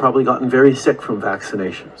people who've probably gotten very sick from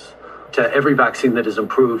vaccinations. Every vaccine that is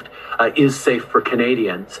approved is safe for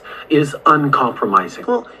Canadians, is uncompromising.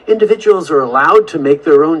 Well, individuals are allowed to make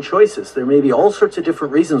their own choices. There may be all sorts of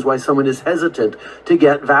different reasons why someone is hesitant to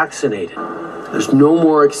get vaccinated. There's no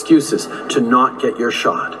more excuses to not get your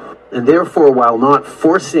shot. And therefore, while not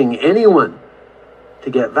forcing anyone to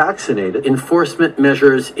get vaccinated, enforcement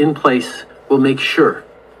measures in place will make sure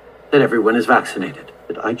that everyone is vaccinated.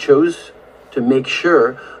 I chose to make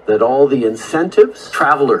sure that all the incentives,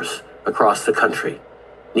 travelers across the country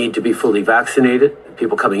need to be fully vaccinated.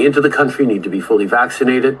 People coming into the country need to be fully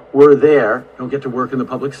vaccinated. We're there, don't get to work in the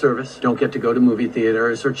public service, don't get to go to movie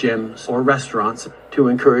theaters or gyms or restaurants, to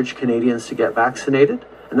encourage Canadians to get vaccinated.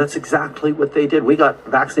 And that's exactly what they did. We got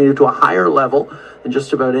vaccinated to a higher level than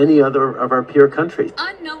just about any other of our peer countries.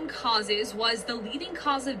 Unknown causes was the leading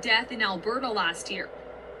cause of death in Alberta last year.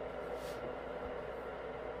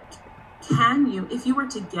 Can you, if you were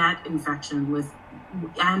to get infection with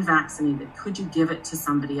and vaccinated, could you give it to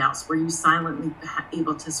somebody else? Were you silently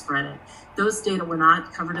able to spread it? Those data were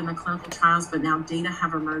not covered in the clinical trials, but now data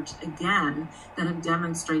have emerged again that have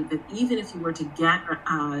demonstrated that even if you were to get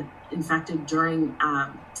infected during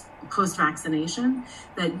post-vaccination,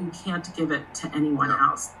 that you can't give it to anyone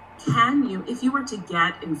else. Can you, if you were to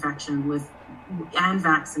get infection with and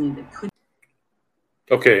vaccinated, could...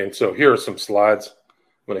 Okay, and so here are some slides.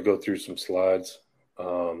 I'm going to go through some slides.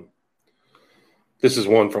 This is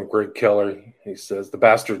one from Greg Keller. He says, the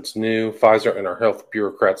bastards knew, Pfizer and our health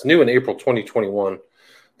bureaucrats knew in April 2021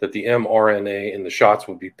 that the mRNA in the shots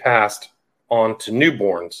would be passed on to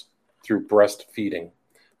newborns through breastfeeding.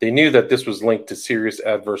 They knew that this was linked to serious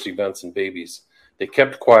adverse events in babies. They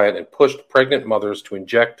kept quiet and pushed pregnant mothers to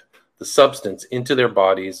inject the substance into their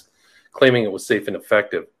bodies, claiming it was safe and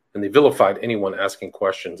effective. And they vilified anyone asking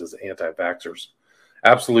questions as anti-vaxxers.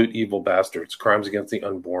 Absolute evil bastards, crimes against the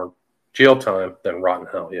unborn, jail time, then rotten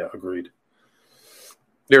hell. Yeah, agreed.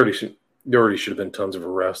 There already should have been tons of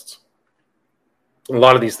arrests. A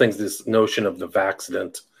lot of these things, this notion of the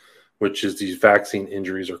vacccident, which is these vaccine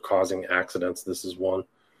injuries are causing accidents. This is one.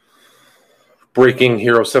 Breaking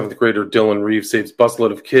hero 7th grader Dylan Reeves saves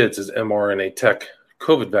busload of kids as mRNA tech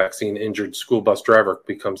COVID vaccine injured school bus driver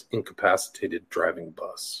becomes incapacitated driving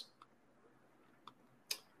bus.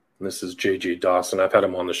 And this is J.J. Dawson. I've had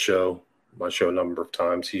him on the show, my show a number of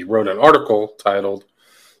times. He wrote an article titled,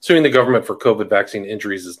 Suing the Government for COVID Vaccine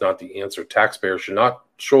Injuries is Not the Answer. Taxpayers should not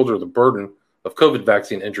shoulder the burden of COVID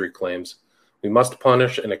vaccine injury claims. We must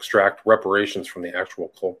punish and extract reparations from the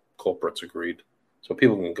actual culprits, agreed. So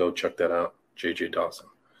people can go check that out, J.J. Dawson.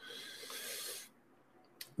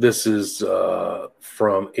 This is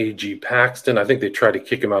from A.G. Paxton. I think they tried to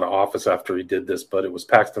kick him out of office after he did this, but it was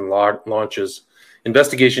Paxton launches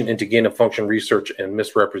investigation into gain-of-function research and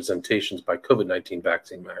misrepresentations by COVID-19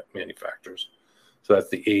 vaccine manufacturers. So that's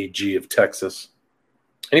the AG of Texas.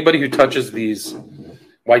 Anybody who touches these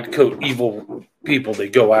white coat evil people, they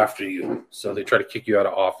go after you. So they try to kick you out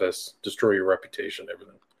of office, destroy your reputation,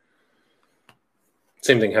 everything.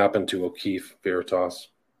 Same thing happened to O'Keefe Veritas.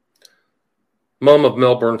 Mom of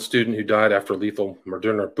Melbourne student who died after lethal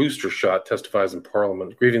Moderna booster shot testifies in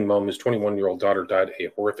Parliament. Grieving mom whose 21-year-old daughter died a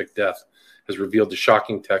horrific death has revealed the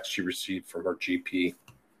shocking text she received from her GP.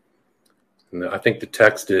 And I think the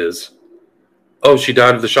text is, oh, she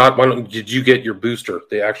died of the shot. Did you get your booster?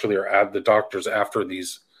 They actually are at the doctors after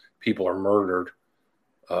these people are murdered.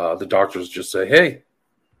 The doctors just say, hey,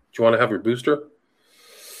 do you want to have your booster?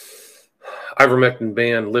 Ivermectin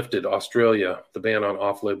ban lifted, Australia. The ban on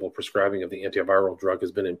off-label prescribing of the antiviral drug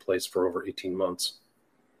has been in place for over 18 months.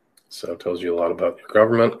 So it tells you a lot about your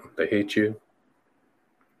government. They hate you.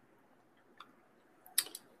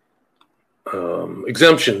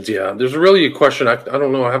 Exemptions, yeah. There's really a question. I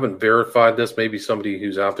don't know. I haven't verified this. Maybe somebody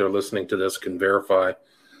who's out there listening to this can verify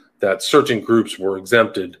that certain groups were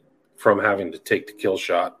exempted from having to take the kill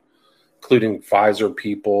shot, including Pfizer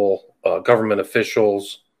people, government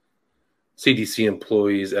officials, CDC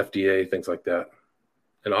employees, FDA, things like that.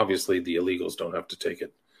 And obviously the illegals don't have to take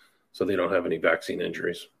it, so they don't have any vaccine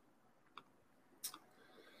injuries.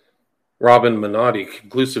 Robin Minotti,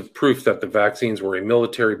 conclusive proof that the vaccines were a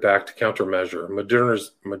military-backed countermeasure.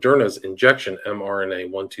 Moderna's injection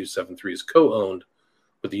mRNA-1273 is co-owned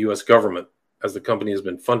with the U.S. government, as the company has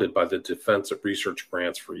been funded by the defense research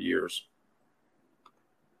grants for years.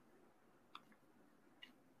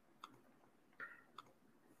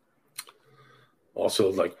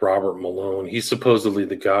 Also, like Robert Malone, he's supposedly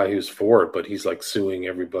the guy who's for it, but he's like suing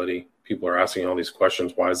everybody. People are asking all these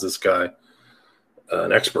questions. Why is this guy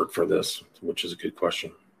an expert for this? Which is a good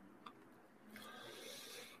question.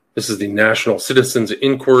 This is the National Citizens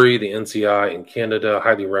Inquiry, the NCI in Canada. I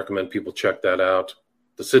highly recommend people check that out.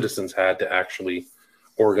 The citizens had to actually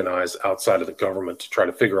organize outside of the government to try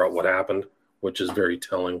to figure out what happened, which is very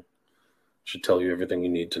telling. Should tell you everything you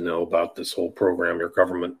need to know about this whole program. Your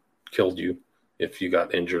government killed you if you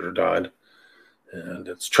got injured or died. And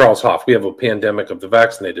it's Charles Hoff. We have a pandemic of the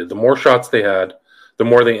vaccinated. The more shots they had, the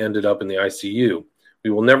more they ended up in the ICU. We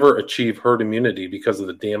will never achieve herd immunity because of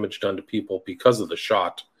the damage done to people because of the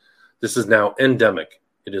shot. This is now endemic.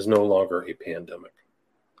 It is no longer a pandemic.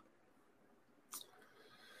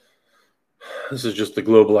 This is just the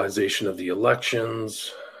globalization of the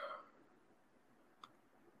elections.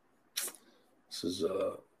 This is,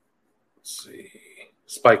 let's see,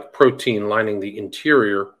 spike protein lining the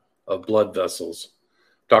interior of blood vessels.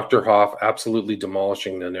 Dr. Hoff absolutely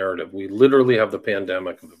demolishing the narrative. We literally have the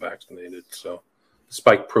pandemic of the vaccinated. So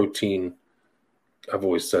spike protein, I've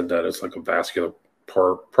always said that it's like a vascular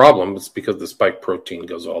problem. It's because the spike protein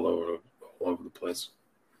goes all over the place.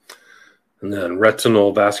 And then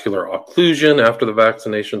retinal vascular occlusion after the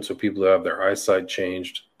vaccination, so people who have their eyesight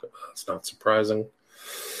changed. That's not surprising.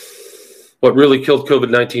 What really killed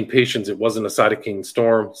COVID-19 patients, it wasn't a cytokine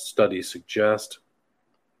storm, studies suggest.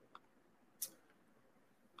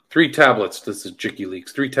 3 tablets, this is Jicky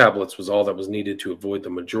Leaks, 3 tablets was all that was needed to avoid the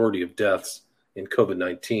majority of deaths in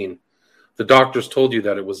COVID-19. The doctors told you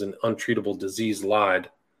that it was an untreatable disease, lied,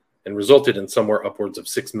 and resulted in somewhere upwards of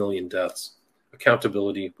 6 million deaths.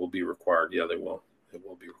 Accountability will be required. Yeah, they will. It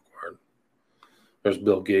will be required. There's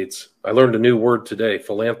Bill Gates. I learned a new word today,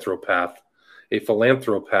 philanthropath. A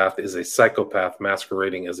philanthropath is a psychopath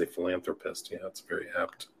masquerading as a philanthropist. Yeah, that's very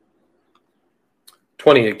apt.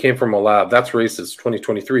 20, it came from a lab. That's racist.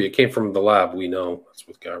 2023, it came from the lab. We know. That's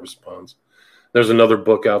what the guy responds. There's another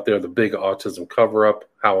book out there, The Big Autism Cover-Up,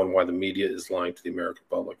 How and Why the Media is Lying to the American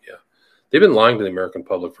Public. Yeah, they've been lying to the American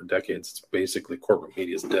public for decades. It's basically corporate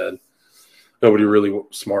media is dead. Nobody really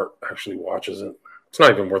smart actually watches it. It's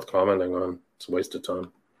not even worth commenting on. It's a waste of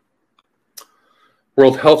time.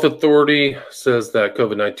 World Health Authority says that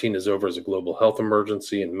COVID-19 is over as a global health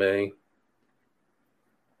emergency in May.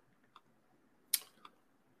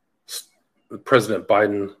 President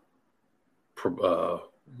Biden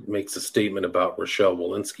makes a statement about Rochelle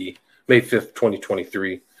Walensky, May 5th,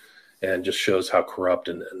 2023, and just shows how corrupt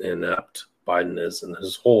and inept Biden is. And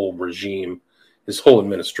his whole regime, his whole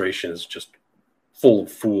administration is just full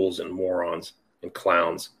of fools and morons and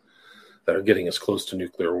clowns that are getting us close to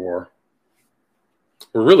nuclear war.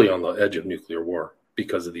 We're really on the edge of nuclear war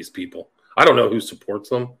because of these people. I don't know who supports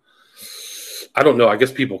them. I don't know. I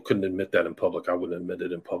guess people couldn't admit that in public. I wouldn't admit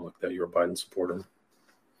it in public that you're a Biden supporter.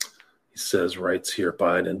 He says, writes here,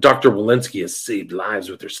 Biden, Dr. Walensky has saved lives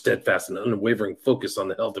with her steadfast and unwavering focus on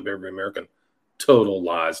the health of every American. Total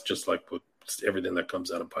lies, just like with everything that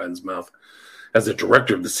comes out of Biden's mouth. As a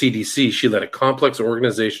director of the CDC, she led a complex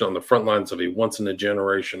organization on the front lines of a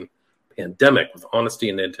once-in-a-generation pandemic with honesty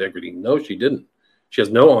and integrity. No, she didn't. She has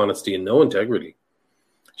no honesty and no integrity.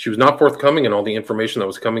 She was not forthcoming in all the information that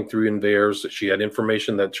was coming through in VAERS. She had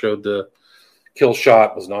information that showed the kill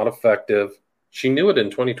shot was not effective. She knew it in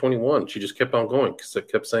 2021. She just kept on going because it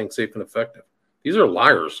kept saying safe and effective. These are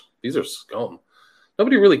liars. These are scum.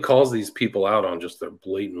 Nobody really calls these people out on just their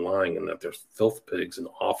blatant lying and that they're filth pigs and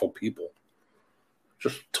awful people.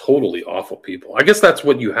 Just totally awful people. I guess that's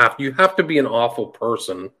what you have. You have to be an awful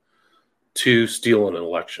person to steal an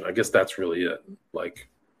election. I guess that's really it. Like,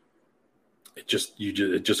 it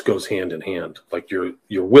just goes hand in hand. Like you're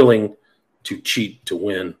willing to cheat to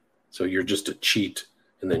win. So you're just a cheat,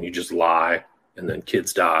 and then you just lie, and then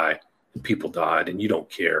kids die, and people died, and you don't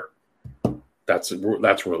care. That's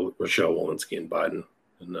Rochelle Walensky and Biden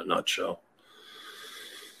in a nutshell.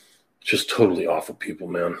 Just totally awful people,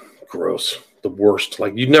 man. Gross. The worst.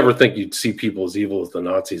 Like, you'd never think you'd see people as evil as the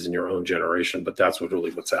Nazis in your own generation, but that's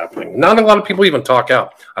what's happening. Not a lot of people even talk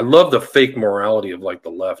out. I love the fake morality of, like, the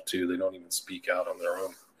left, too. They don't even speak out on their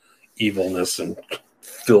own evilness and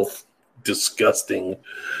filth, disgusting,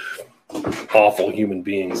 awful human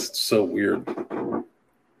beings. It's so weird.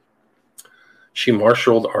 She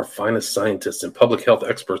marshaled our finest scientists and public health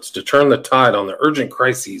experts to turn the tide on the urgent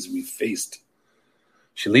crises we faced.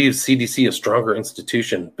 She leaves CDC a stronger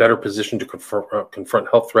institution, better positioned to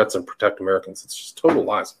confront health threats and protect Americans. It's just total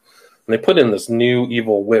lies. And they put in this new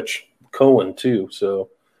evil witch, Cohen, too, so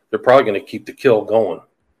they're probably going to keep the kill going.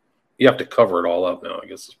 You have to cover it all up now, I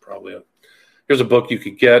guess is probably it. Here's a book you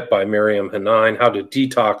could get by Miriam Hanine, How to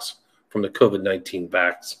Detox from the COVID-19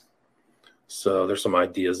 Vax. So there's some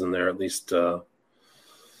ideas in there, at least, there's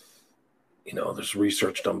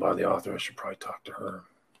research done by the author. I should probably talk to her.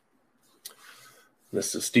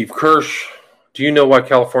 This is Steve Kirsch. Do you know why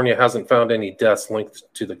California hasn't found any deaths linked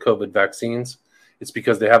to the COVID vaccines? It's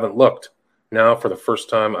because they haven't looked. Now, for the first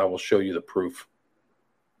time, I will show you the proof.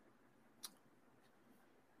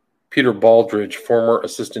 Peter Baldridge, former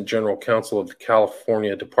Assistant General Counsel of the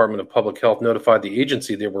California Department of Public Health, notified the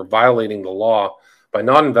agency they were violating the law by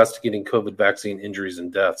not investigating COVID vaccine injuries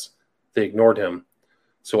and deaths. They ignored him.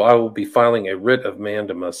 So I will be filing a writ of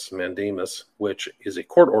mandamus, which is a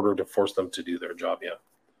court order to force them to do their job. Yeah.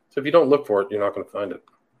 So if you don't look for it, you're not going to find it.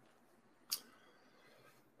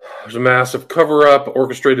 There's a massive cover-up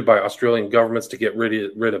orchestrated by Australian governments to get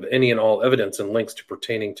rid of any and all evidence and links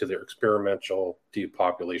pertaining to their experimental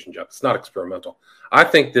depopulation job. It's not experimental. I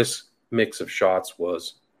think this mix of shots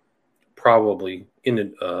was probably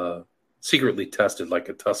secretly tested, like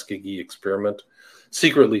a Tuskegee experiment,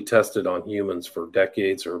 secretly tested on humans for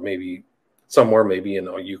decades, or maybe somewhere, maybe in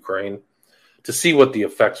Ukraine, to see what the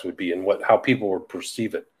effects would be and how people would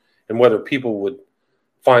perceive it, and whether people would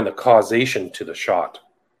find a causation to the shot.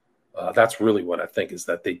 That's really what I think, is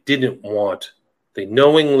that they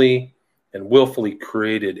knowingly and willfully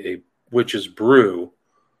created a witch's brew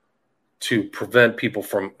to prevent people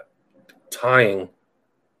from tying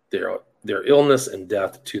their illness and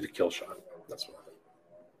death to the kill shot. That's what I think.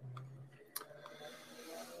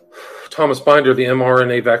 Thomas Binder, the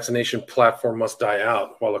mRNA vaccination platform must die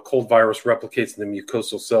out. While a cold virus replicates in the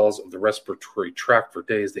mucosal cells of the respiratory tract for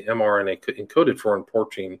days, the mRNA encoded foreign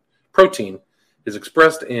protein is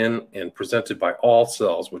expressed in and presented by all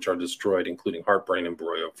cells, which are destroyed, including heart, brain,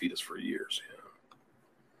 embryo, fetus, for years.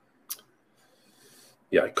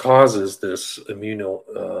 Yeah, it causes this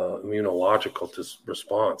immunological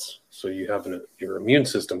response. So you have your immune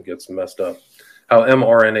system gets messed up. How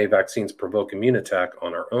mRNA vaccines provoke immune attack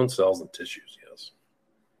on our own cells and tissues, yes.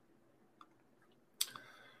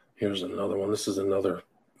 Here's another one. This is another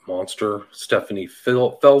monster. Stephanie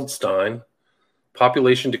Feldstein.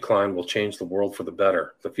 Population decline will change the world for the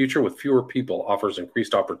better. The future with fewer people offers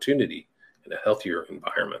increased opportunity and a healthier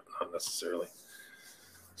environment, not necessarily.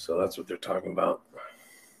 So that's what they're talking about.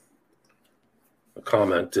 The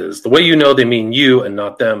comment is, the way you know they mean you and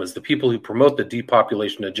not them is the people who promote the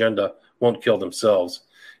depopulation agenda won't kill themselves.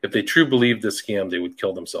 If they truly believe this scam, they would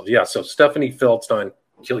kill themselves. Yeah, so Stephanie Feldstein,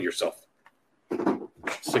 kill yourself.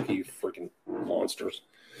 Sick of you freaking monsters.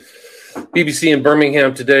 BBC in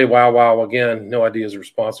Birmingham today, wow, again, no idea is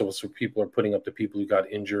responsible. So people are putting up the people who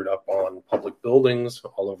got injured up on public buildings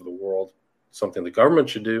all over the world. Something the government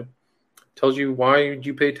should do. Tells you why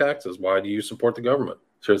you pay taxes. Why do you support the government?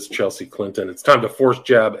 So it's Chelsea Clinton. It's time to force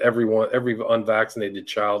jab every unvaccinated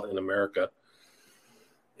child in America.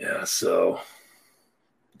 Yeah, so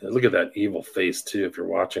look at that evil face, too, if you're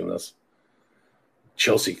watching this.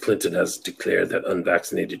 Chelsea Clinton has declared that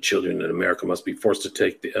unvaccinated children in America must be forced to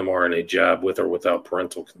take the mRNA jab with or without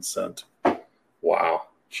parental consent. Wow.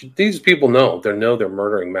 These people know.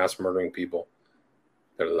 They're mass murdering people.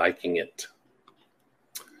 They're liking it.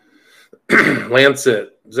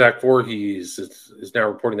 Lancet, Zach Voorhees is now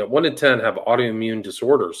reporting that 1 in 10 have autoimmune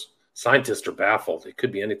disorders. Scientists are baffled. It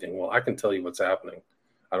could be anything. Well, I can tell you what's happening.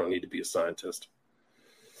 I don't need to be a scientist.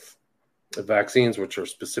 The vaccines, which are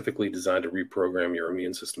specifically designed to reprogram your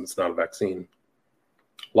immune system, it's not a vaccine.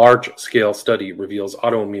 Large-scale study reveals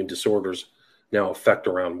autoimmune disorders now affect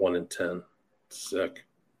around 1 in 10. Sick.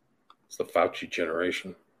 It's the Fauci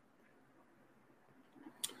generation.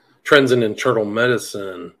 Trends in internal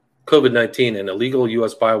medicine. COVID-19 and illegal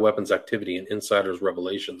U.S. bioweapons activity and insiders'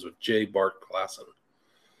 revelations with J. Bart Klassen.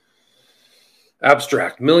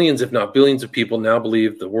 Abstract. Millions, if not billions of people now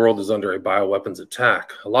believe the world is under a bioweapons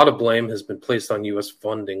attack. A lot of blame has been placed on U.S.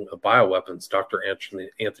 funding of bioweapons. Dr.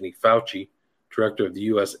 Anthony Fauci, director of the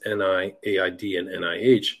U.S. NIAID and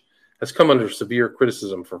NIH, has come under severe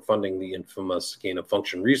criticism for funding the infamous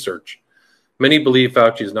gain-of-function research. Many believe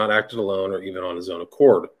Fauci has not acted alone or even on his own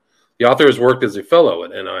accord. The author has worked as a fellow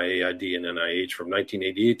at NIAID and NIH from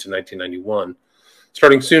 1988 to 1991,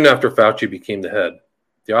 starting soon after Fauci became the head.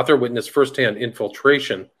 The author witnessed firsthand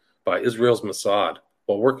infiltration by Israel's Mossad.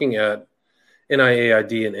 While working at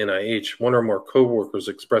NIAID and NIH, one or more co-workers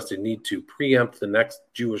expressed a need to preempt the next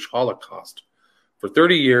Jewish Holocaust. For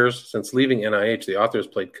 30 years since leaving NIH, the author has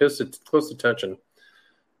paid close attention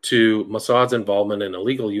to Mossad's involvement in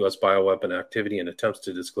illegal U.S. bioweapon activity and attempts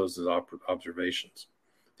to disclose his observations.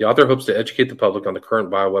 The author hopes to educate the public on the current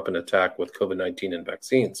bioweapon attack with COVID-19 and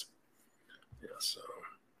vaccines. Yes.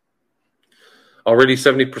 Already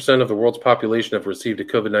 70% of the world's population have received a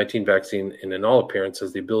COVID-19 vaccine and in all appearance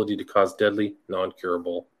has the ability to cause deadly,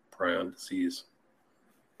 non-curable prion disease.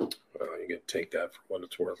 Well, you can take that for what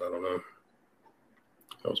it's worth. I don't know.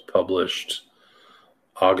 That was published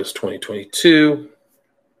August 2022.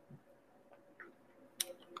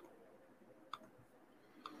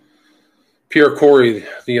 Pierre Corey,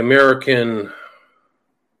 the American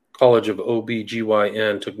College of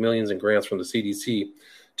OB/GYN, took millions in grants from the CDC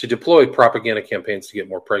to deploy propaganda campaigns to get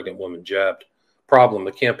more pregnant women jabbed. Problem,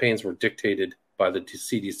 the campaigns were dictated by the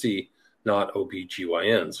CDC, not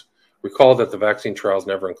OB/GYNs. Recall that the vaccine trials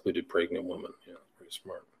never included pregnant women. Yeah, pretty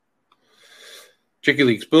smart.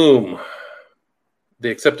 WikiLeaks, boom.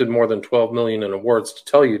 They accepted more than $12 million in awards to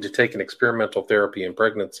tell you to take an experimental therapy in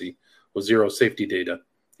pregnancy with zero safety data.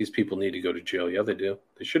 These people need to go to jail. Yeah, they do.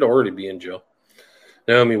 They should already be in jail.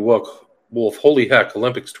 Naomi Wolf, holy heck,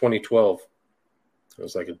 Olympics 2012. It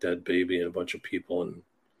was like a dead baby and a bunch of people in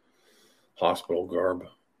hospital garb.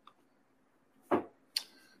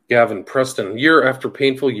 Gavin Preston, year after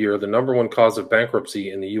painful year, the number one cause of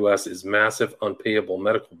bankruptcy in the U.S. is massive unpayable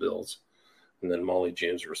medical bills. And then Molly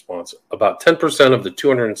James' response. About 10% of the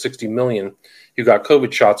 260 million who got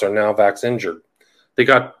COVID shots are now vax injured. They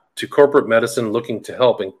got to corporate medicine looking to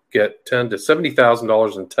help and get $10,000 to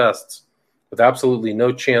 $70,000 in tests with absolutely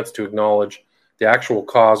no chance to acknowledge the actual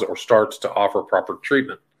cause or starts to offer proper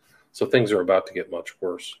treatment. So things are about to get much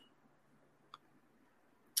worse.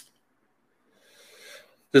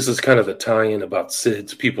 This is kind of the tie-in about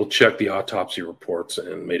SIDS. People checked the autopsy reports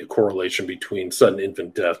and made a correlation between sudden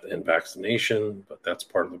infant death and vaccination, but that's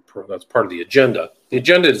part of the agenda. The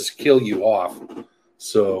agenda is to kill you off,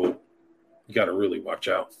 so you got to really watch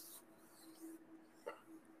out.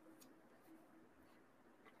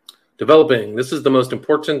 Developing. This is the most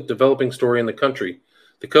important developing story in the country.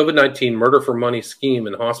 The COVID-19 murder for money scheme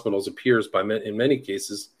in hospitals appears in many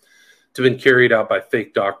cases to have been carried out by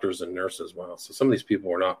fake doctors and nurses. Wow. So some of these people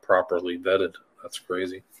were not properly vetted. That's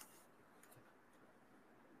crazy.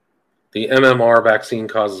 The MMR vaccine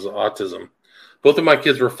causes autism. Both of my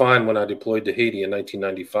kids were fine when I deployed to Haiti in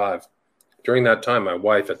 1995. During that time, my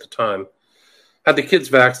wife at the time had the kids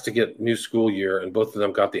vaxxed to get new school year, and both of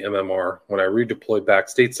them got the MMR. When I redeployed back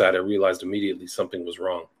stateside, I realized immediately something was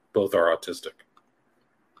wrong. Both are autistic.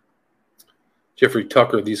 Jeffrey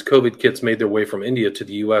Tucker, these COVID kits made their way from India to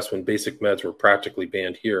the U.S. when basic meds were practically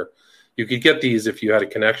banned here. You could get these if you had a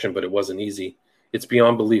connection, but it wasn't easy. It's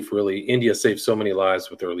beyond belief, really. India saved so many lives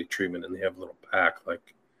with early treatment, and they have a little pack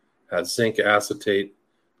like has zinc acetate,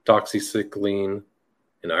 doxycycline,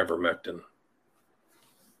 and ivermectin.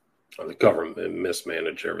 And the government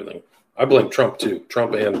mismanaged everything. I blame Trump, too.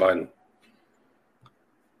 Trump and Biden.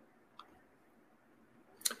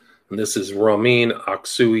 And this is Ramin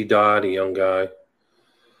Aksui died, a young guy.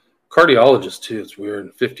 Cardiologist, too. It's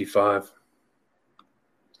weird. 55.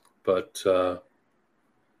 But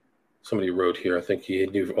somebody wrote here, I think he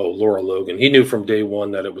knew, Laura Logan. He knew from day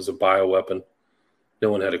one that it was a bioweapon. No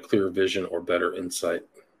one had a clear vision or better insight.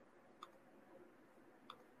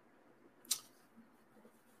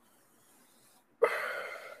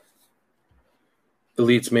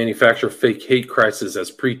 Elites manufacture fake hate crises as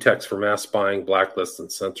pretext for mass spying, blacklists,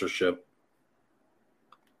 and censorship.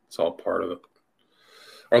 It's all part of it.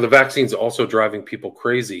 Are the vaccines also driving people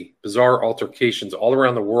crazy? Bizarre altercations all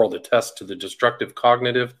around the world attest to the destructive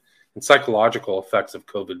cognitive and psychological effects of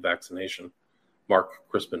COVID vaccination. Mark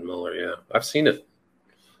Crispin Miller, yeah. I've seen it.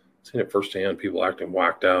 I've seen it firsthand, people acting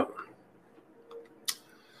whacked out.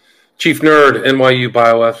 Chief Nerd, NYU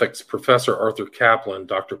Bioethics Professor Arthur Kaplan,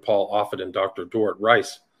 Dr. Paul Offit, and Dr. Dorrit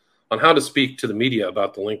Rice on how to speak to the media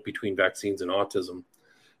about the link between vaccines and autism.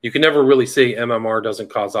 You can never really say MMR doesn't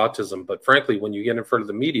cause autism, but frankly, when you get in front of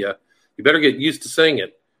the media, you better get used to saying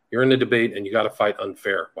it. You're in a debate and you got to fight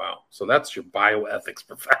unfair. Wow. So that's your bioethics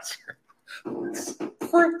professor. It's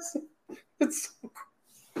crazy.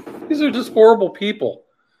 These are just horrible people.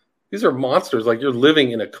 These are monsters. Like you're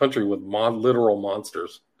living in a country with literal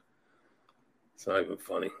monsters. It's not even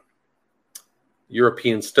funny.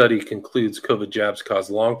 European study concludes COVID jabs cause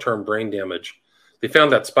long-term brain damage. They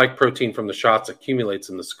found that spike protein from the shots accumulates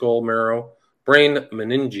in the skull marrow, brain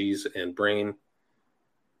meninges, and brain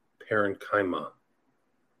parenchyma.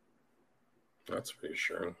 That's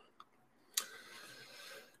reassuring.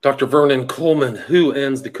 Dr. Vernon Coleman, who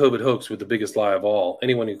ends the COVID hoax with the biggest lie of all?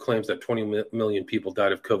 Anyone who claims that 20 million people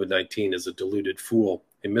died of COVID-19 is a deluded fool,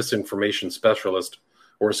 a misinformation specialist,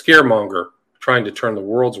 or a scaremonger trying to turn the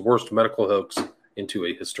world's worst medical hoax into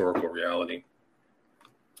a historical reality.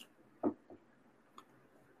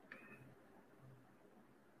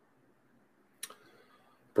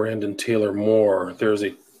 Brandon Taylor Moore, there's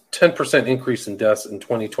a 10% increase in deaths in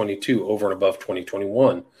 2022 over and above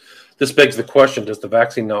 2021. This begs the question, does the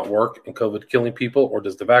vaccine not work and COVID killing people, or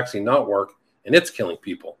does the vaccine not work and it's killing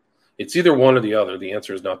people? It's either one or the other. The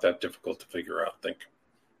answer is not that difficult to figure out, I think.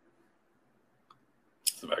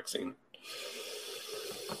 It's the vaccine.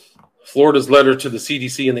 Florida's letter to the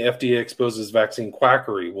CDC and the FDA exposes vaccine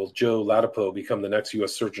quackery. Will Joe Ladapo become the next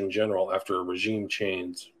U.S. Surgeon General after a regime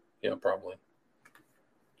change? Yeah, probably.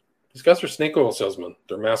 These guys are snake oil salesmen.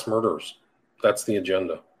 They're mass murderers. That's the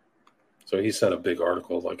agenda. So he sent a big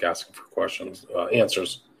article like asking for questions,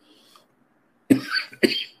 answers.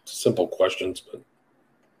 Simple questions, but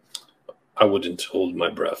I wouldn't hold my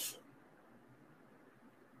breath.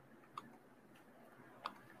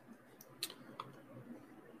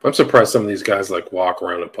 I'm surprised some of these guys walk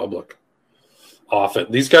around in public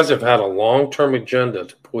often. These guys have had a long-term agenda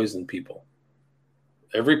to poison people.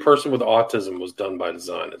 Every person with autism was done by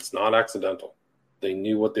design. It's not accidental. They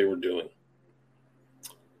knew what they were doing.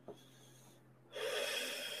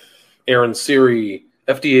 Aaron Siri,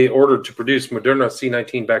 FDA ordered to produce Moderna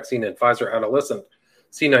C19 vaccine and Pfizer adolescent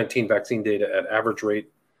C19 vaccine data at average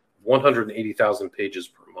rate of 180,000 pages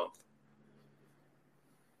per month.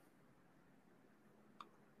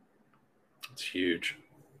 It's huge.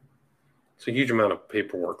 It's a huge amount of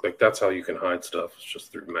paperwork. That's how you can hide stuff. It's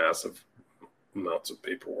just through massive amounts of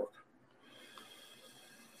paperwork.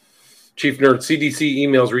 Chief Nerd, CDC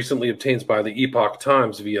emails recently obtained by the Epoch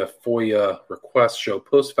Times via FOIA request show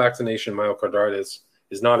post-vaccination myocarditis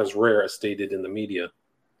is not as rare as stated in the media.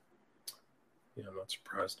 Yeah, I'm not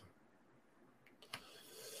surprised.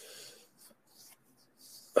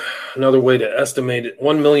 Another way to estimate it,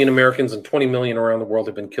 1 million Americans and 20 million around the world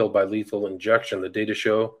have been killed by lethal injection. The data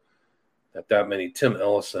show that many. Tim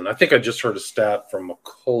Ellison. I think I just heard a stat from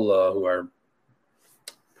McCullough, who I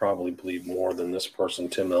probably believe more than this person,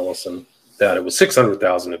 Tim Ellison, that it was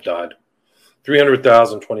 600,000 have died.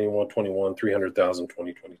 300,000, 21, 300,000,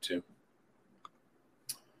 2022.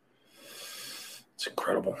 It's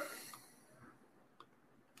incredible.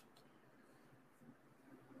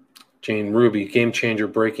 Jane Ruby, game changer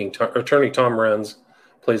breaking. Attorney Tom Renz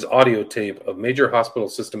plays audio tape of major hospital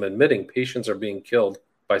system admitting patients are being killed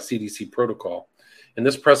by CDC protocol. In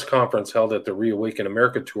this press conference held at the Reawaken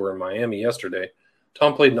America tour in Miami yesterday,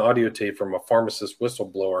 Tom played an audio tape from a pharmacist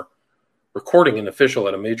whistleblower recording an official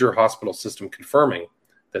at a major hospital system confirming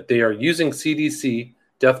that they are using CDC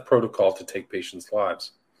death protocol to take patients'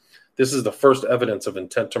 lives. This is the first evidence of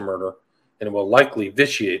intent to murder, and it will likely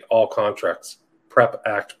vitiate all contracts. PrEP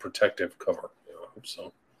Act protective cover. I hope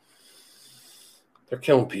so. They're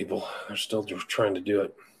killing people. They're still trying to do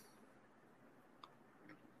it.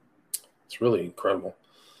 It's really incredible.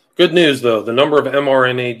 Good news, though. The number of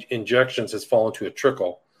mRNA injections has fallen to a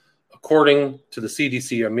trickle. According to the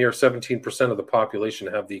CDC, a mere 17% of the population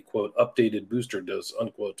have the, quote, updated booster dose,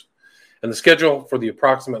 unquote. And the schedule for the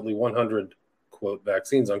approximately 100, quote,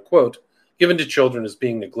 vaccines, unquote, given to children is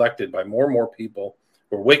being neglected by more and more people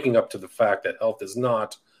who are waking up to the fact that health is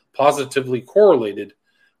not positively correlated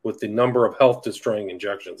with the number of health-destroying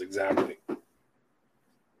injections. Exactly.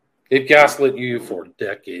 They've gaslit you for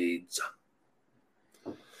decades.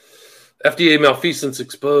 FDA malfeasance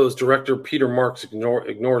exposed. Director Peter Marks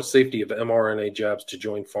ignores safety of mRNA jabs to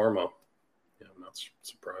join pharma. Yeah, I'm not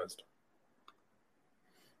surprised.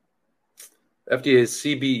 FDA's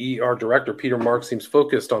CBER Director Peter Marks seems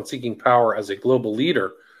focused on seeking power as a global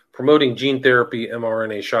leader, promoting gene therapy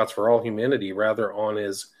mRNA shots for all humanity, rather on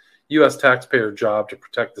his U.S. taxpayer job to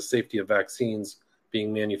protect the safety of vaccines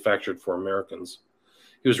being manufactured for Americans.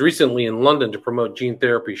 He was recently in London to promote gene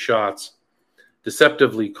therapy shots,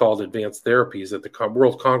 deceptively called advanced therapies, at the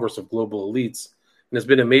World Congress of Global Elites, and has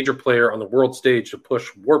been a major player on the world stage to push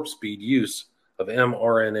warp speed use of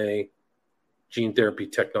mRNA gene therapy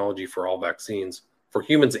technology for all vaccines, for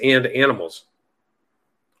humans and animals.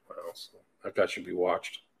 Wow, so that guy should be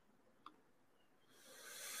watched.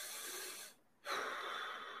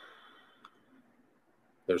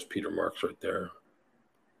 There's Peter Marks right there.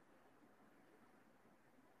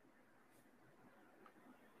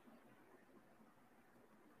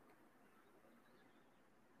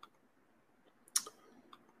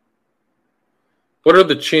 What are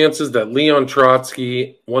the chances that Leon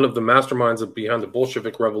Trotsky, one of the masterminds behind the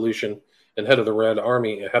Bolshevik Revolution and head of the Red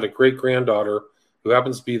Army, had a great-granddaughter who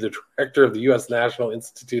happens to be the director of the U.S. National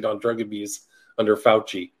Institute on Drug Abuse under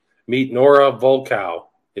Fauci? Meet Nora Volkow.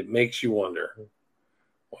 It makes you wonder.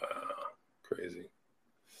 Wow, crazy.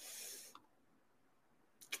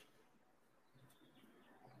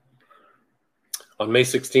 On May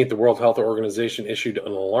 16th, the World Health Organization issued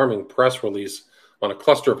an alarming press release on a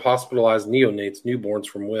cluster of hospitalized neonates, newborns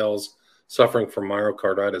from Wales, suffering from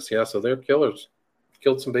myocarditis. Yeah, so they're killers.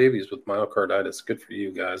 Killed some babies with myocarditis. Good for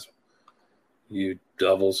you guys. You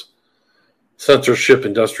devils. Censorship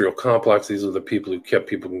industrial complex. These are the people who kept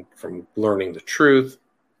people from learning the truth.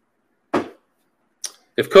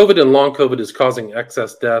 If COVID and long COVID is causing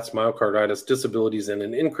excess deaths, myocarditis, disabilities, and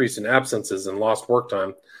an increase in absences and lost work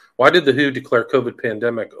time, why did the WHO declare COVID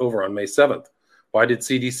pandemic over on May 7th? Why did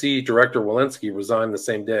CDC Director Walensky resign the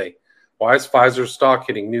same day? Why is Pfizer's stock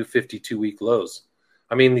hitting new 52-week lows?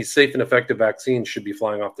 I mean, these safe and effective vaccines should be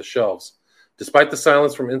flying off the shelves. Despite the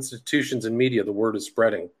silence from institutions and media, the word is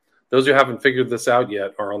spreading. Those who haven't figured this out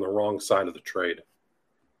yet are on the wrong side of the trade.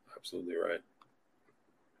 Absolutely right.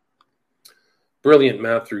 Brilliant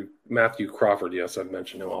Matthew Crawford. Yes, I've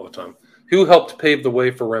mentioned him all the time. Who helped pave the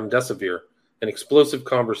way for remdesivir? An explosive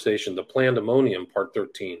conversation, the planned ammonium, part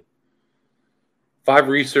 13. 5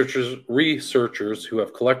 researchers who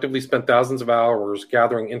have collectively spent thousands of hours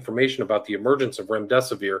gathering information about the emergence of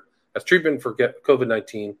remdesivir as treatment for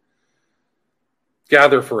COVID-19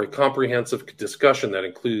 gather for a comprehensive discussion that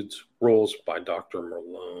includes roles by Dr.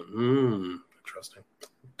 Malone. Interesting.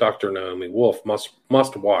 Dr. Naomi Wolf must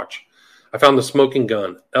watch. I found the smoking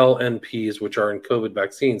gun, LNPs, which are in COVID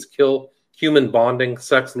vaccines, kill human bonding,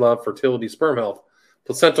 sex, love, fertility, sperm health,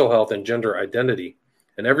 placental health, and gender identity.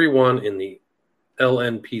 And everyone in the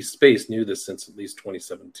LNP space knew this since at least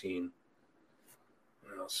 2017.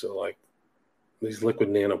 So, like, these liquid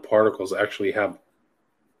nanoparticles actually have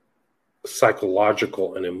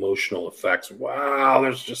psychological and emotional effects. Wow,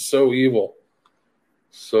 that's just so evil.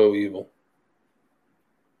 So evil.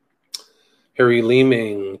 Harry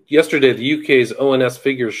Leeming. Yesterday, the UK's ONS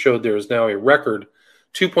figures showed there is now a record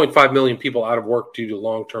 2.5 million people out of work due to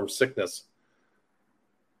long-term sickness.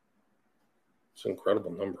 It's an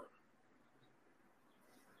incredible number.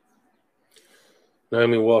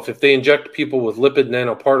 Naomi Wolf. If they inject people with lipid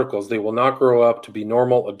nanoparticles, they will not grow up to be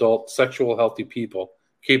normal, adult, sexual, healthy people,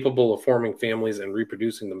 capable of forming families and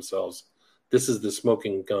reproducing themselves. This is the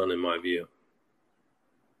smoking gun, in my view.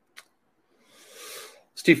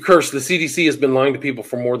 Steve Kirsch, the CDC has been lying to people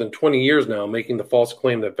for more than 20 years now, making the false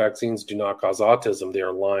claim that vaccines do not cause autism. They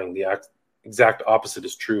are lying. The exact opposite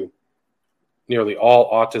is true. Nearly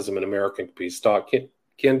all autism in America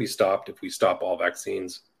can be stopped if we stop all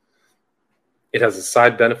vaccines. It has a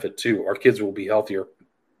side benefit, too. Our kids will be healthier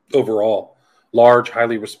overall. Large,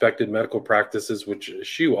 highly respected medical practices which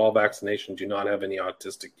eschew all vaccination do not have any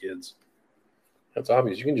autistic kids. That's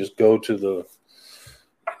obvious. You can just go to the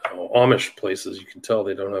Amish places. You can tell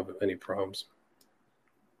they don't have any problems.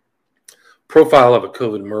 Profile of a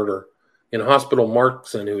COVID murder. In hospital,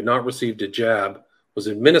 Markson, who had not received a jab, was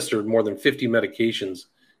administered more than 50 medications,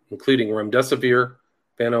 including remdesivir,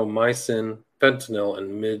 vancomycin, fentanyl,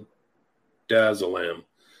 and midazolam.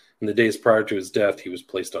 In the days prior to his death, he was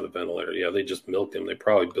placed on a ventilator. Yeah, they just milked him. They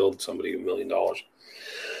probably billed somebody $1 million.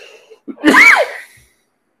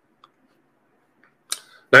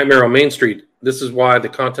 Nightmare on Main Street. This is why the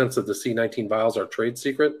contents of the C-19 vials are trade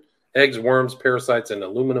secret. Eggs, worms, parasites, and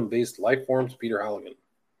aluminum-based life forms. Peter Halligan.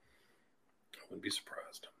 I wouldn't be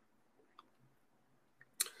surprised.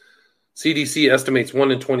 CDC estimates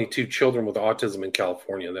 1 in 22 children with autism in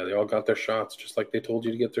California. They all got their shots, just like they told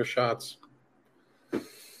you to get their shots.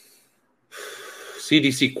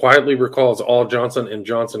 CDC quietly recalls all Johnson &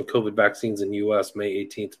 Johnson COVID vaccines in U.S. May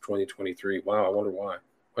 18th, 2023. Wow, I wonder why.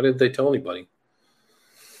 Why didn't they tell anybody?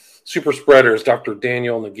 Super spreaders, Dr.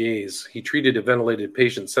 Daniel Nagase. He treated a ventilated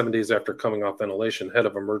patient 7 days after coming off ventilation. Head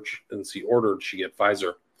of emergency ordered she get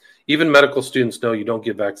Pfizer. Even medical students know you don't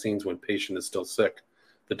give vaccines when patient is still sick.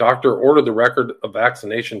 The doctor ordered the record of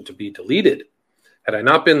vaccination to be deleted. Had I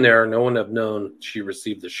not been there, no one would have known she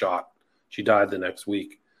received the shot. She died the next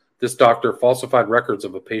week. This doctor falsified records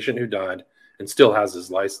of a patient who died and still has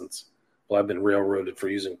his license. Well, I've been railroaded for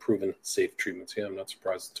using proven safe treatments. Yeah, I'm not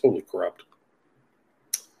surprised. It's totally corrupt.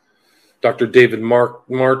 Dr. David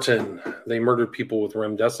Martin, they murdered people with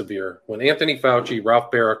remdesivir. When Anthony Fauci,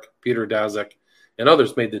 Ralph Barrick, Peter Daszak, and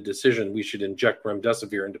others made the decision we should inject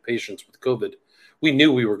remdesivir into patients with COVID, we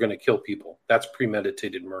knew we were going to kill people. That's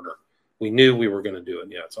premeditated murder. We knew we were going to do it.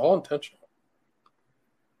 Yeah, it's all intentional.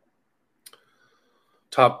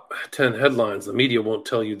 Top 10 headlines the media won't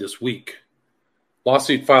tell you this week.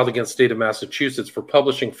 Lawsuit filed against state of Massachusetts for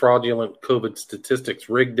publishing fraudulent COVID statistics,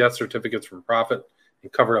 rigged death certificates for profit,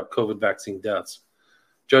 and covered up COVID vaccine deaths.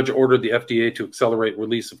 Judge ordered the FDA to accelerate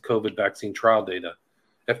release of COVID vaccine trial data.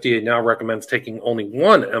 FDA now recommends taking only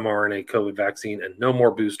one mRNA COVID vaccine and no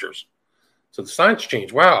more boosters. So the science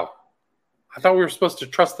changed. Wow. I thought we were supposed to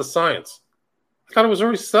trust the science. I thought it was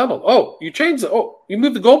already settled. Oh, you changed it. Oh, you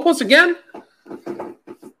moved the goalposts again?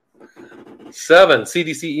 7.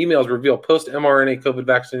 CDC emails reveal post-mRNA COVID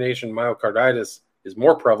vaccination myocarditis is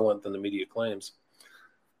more prevalent than the media claims.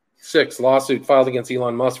 6. Lawsuit filed against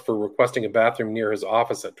Elon Musk for requesting a bathroom near his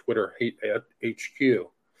office at Twitter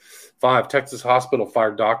HQ. 5. Texas hospital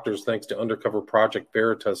fired doctors thanks to undercover Project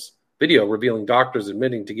Veritas video revealing doctors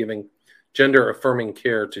admitting to giving gender-affirming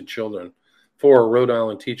care to children. 4. Rhode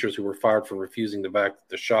Island teachers who were fired for refusing the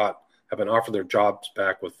shot have been offered their jobs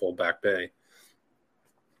back with full back pay.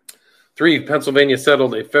 3. Pennsylvania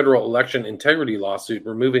settled a federal election integrity lawsuit,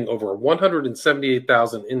 removing over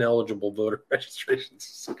 178,000 ineligible voter registrations.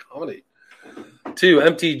 It's a comedy. 2.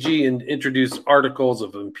 MTG introduced articles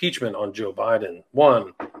of impeachment on Joe Biden.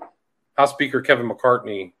 1. House Speaker Kevin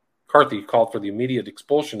McCarthy called for the immediate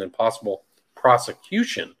expulsion and possible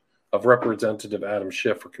prosecution of Representative Adam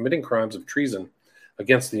Schiff for committing crimes of treason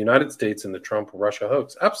against the United States in the Trump-Russia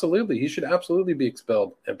hoax. Absolutely. He should absolutely be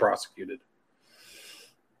expelled and prosecuted.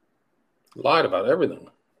 Lied about everything.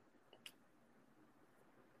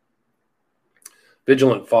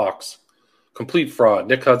 Vigilant Fox. Complete fraud.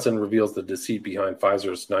 Nick Hudson reveals the deceit behind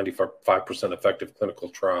Pfizer's 95% effective clinical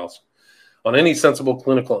trials. On any sensible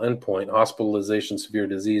clinical endpoint, hospitalization, severe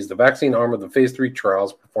disease, the vaccine arm of the phase 3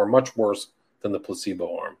 trials performed much worse than the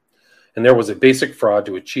placebo arm. And there was a basic fraud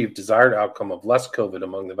to achieve desired outcome of less COVID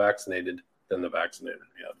among the vaccinated than the vaccinated.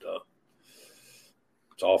 Yeah, duh.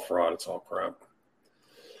 It's all fraud. It's all crap.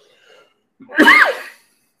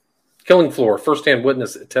 Killing floor. First-hand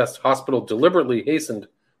witness attests hospital deliberately hastened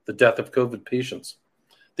the death of COVID patients.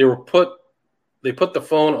 They put the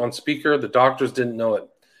phone on speaker. The doctors didn't know it.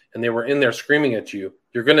 And they were in there screaming at you,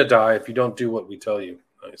 "You're going to die if you don't do what we tell you."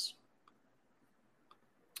 Nice.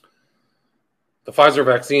 The Pfizer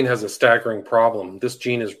vaccine has a staggering problem. This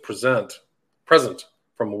gene is present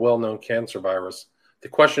from a well-known cancer virus. The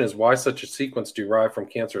question is why such a sequence derived from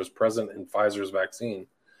cancer is present in Pfizer's vaccine.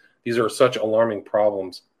 These are such alarming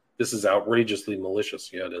problems. This is outrageously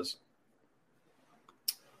malicious. Yeah, it is.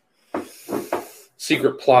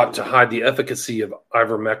 Secret plot to hide the efficacy of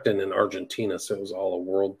ivermectin in Argentina. So it was all a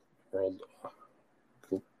world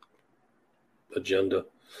agenda.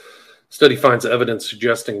 Study finds evidence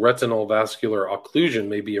suggesting retinal vascular occlusion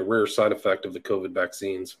may be a rare side effect of the COVID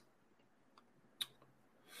vaccines.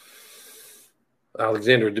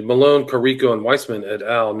 Alexander, did Malone, Carrico, and Weissman et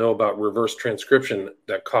al. Know about reverse transcription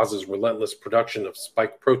that causes relentless production of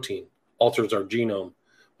spike protein, alters our genome,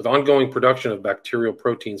 with ongoing production of bacterial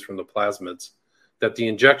proteins from the plasmids, that the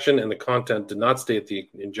injection and the content did not stay at the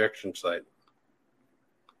injection site?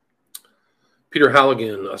 Peter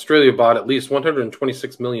Halligan, Australia bought at least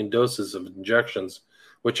 126 million doses of injections,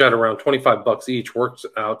 which at around $25 each works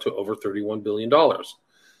out to over $31 billion.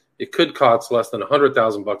 It could cost less than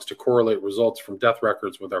 $100,000 to correlate results from death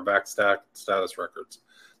records with our vac status records.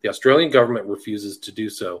 The Australian government refuses to do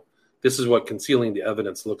so. This is what concealing the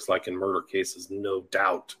evidence looks like in murder cases, no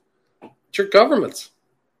doubt. It's your governments.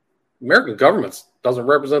 American governments doesn't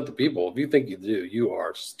represent the people. If you think you do, you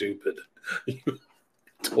are stupid. You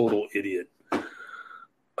total idiot.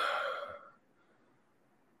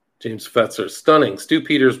 James Fetzer, stunning. Stu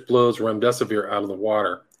Peters blows remdesivir out of the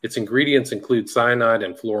water. Its ingredients include cyanide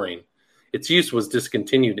and fluorine. Its use was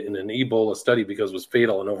discontinued in an Ebola study because it was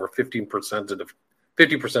fatal in over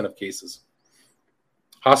 50% of cases.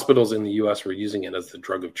 Hospitals in the U.S. were using it as the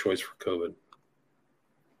drug of choice for COVID.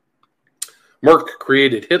 Merck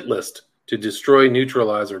created hit list to destroy,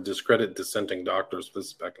 neutralize, or discredit dissenting doctors. This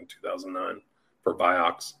is back in 2009 for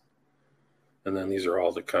Vioxx. And then these are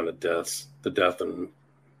all the kind of deaths. The death and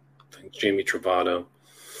Jamie Travado.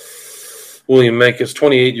 William Menkes,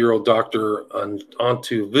 28-year-old doctor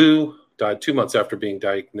Antu Vu, died 2 months after being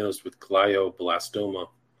diagnosed with glioblastoma.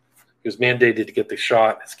 He was mandated to get the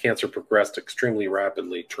shot. His cancer progressed extremely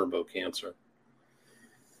rapidly, turbo cancer.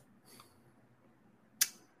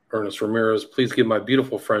 Ernest Ramirez, please give my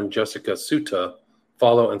beautiful friend Jessica Suta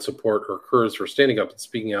follow and support her courage for standing up and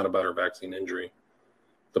speaking out about her vaccine injury.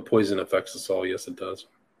 The poison affects us all. Yes, it does.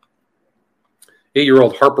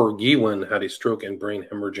 8-year-old Harper Gewin had a stroke and brain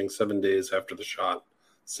hemorrhaging 7 days after the shot.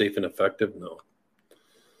 Safe and effective? No.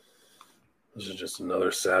 This is just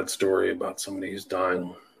another sad story about somebody who's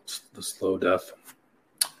dying. It's the slow death.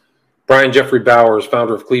 Brian Jeffrey Bowers,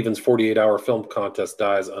 founder of Cleveland's 48-hour film contest,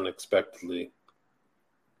 dies unexpectedly.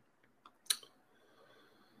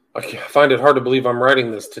 I find it hard to believe I'm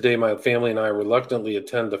writing this. Today, my family and I reluctantly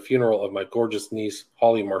attend the funeral of my gorgeous niece,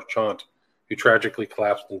 Holly Marchant, who tragically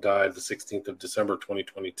collapsed and died the 16th of December,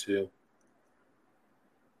 2022.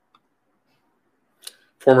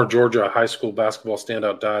 Former Georgia high school basketball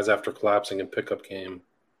standout dies after collapsing in pickup game.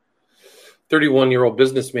 31-year-old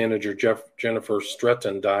business manager Jennifer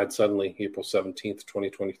Stretton died suddenly April 17th,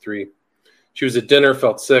 2023. She was at dinner,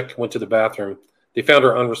 felt sick, went to the bathroom. They found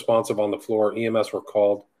her unresponsive on the floor. EMS were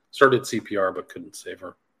called, started CPR, but couldn't save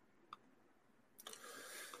her.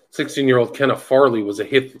 16-year-old Kenna Farley was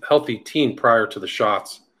a healthy teen prior to the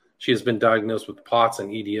shots. She has been diagnosed with POTS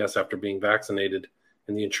and EDS after being vaccinated,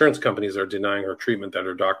 and the insurance companies are denying her treatment that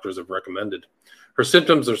her doctors have recommended. Her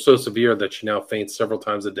symptoms are so severe that she now faints several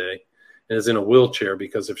times a day and is in a wheelchair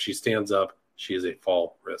because if she stands up, she is a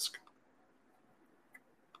fall risk.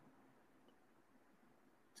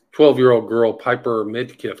 12-year-old girl Piper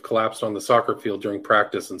Midkiff collapsed on the soccer field during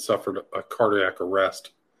practice and suffered a cardiac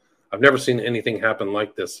arrest. I've never seen anything happen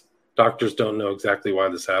like this. Doctors don't know exactly why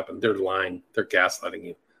this happened. They're lying. They're gaslighting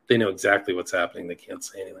you. They know exactly what's happening. They can't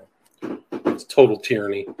say anything. It's total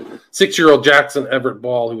tyranny. 6-year-old Jackson Everett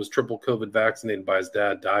Ball, who was triple COVID vaccinated by his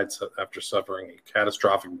dad, died after suffering a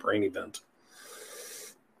catastrophic brain event.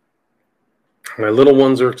 My little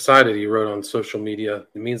ones are excited, he wrote on social media.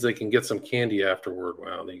 It means they can get some candy afterward.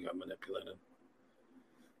 Wow, they got manipulated.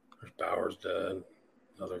 There's Bowers dead.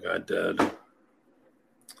 Another guy dead.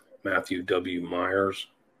 Matthew W. Myers,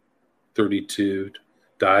 32,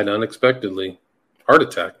 died unexpectedly. Heart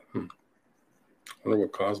attack. I wonder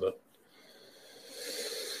what caused it.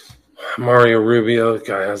 Mario Rubio, the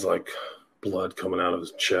guy has like blood coming out of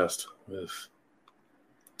his chest.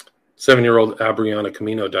 7-year-old Abriana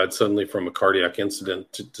Camino died suddenly from a cardiac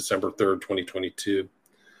incident December 3rd, 2022.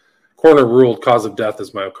 Coroner ruled cause of death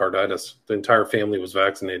is myocarditis. The entire family was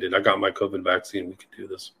vaccinated. I got my COVID vaccine. We could do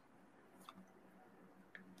this.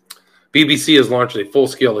 BBC has launched a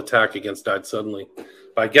full-scale attack against Died Suddenly.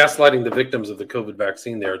 By gaslighting the victims of the COVID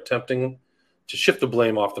vaccine, they are attempting to shift the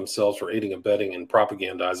blame off themselves for aiding, abetting, and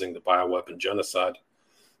propagandizing the bioweapon genocide.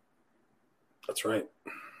 That's right.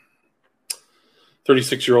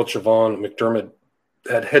 36-year-old Siobhan McDermott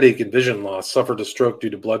had headache and vision loss, suffered a stroke due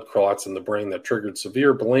to blood clots in the brain that triggered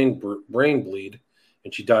severe brain bleed,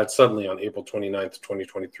 and she died suddenly on April 29th,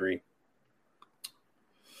 2023.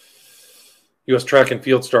 U.S. track and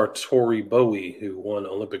field star Tori Bowie, who won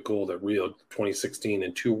Olympic gold at Rio 2016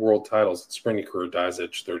 and 2 world titles at sprinting career, dies at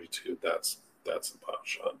age 32. That's the pot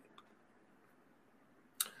shot.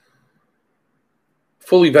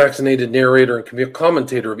 Fully vaccinated narrator and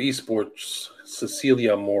commentator of esports,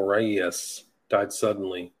 Cecilia Moraes, died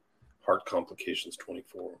suddenly. Heart complications,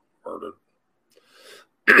 24. Murdered.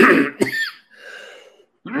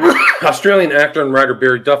 Australian actor and writer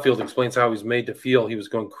Barry Duffield explains how he was made to feel he was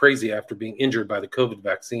going crazy after being injured by the COVID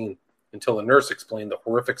vaccine, until a nurse explained the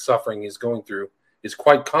horrific suffering he's going through is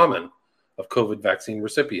quite common of COVID vaccine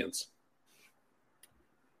recipients.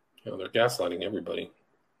 They're gaslighting everybody.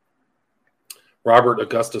 Robert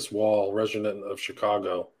Augustus Wall, resident of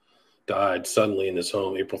Chicago, died suddenly in his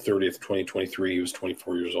home April 30th, 2023. He was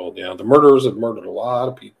 24 years old. Yeah, the murderers have murdered a lot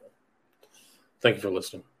of people. Thank you for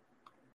listening.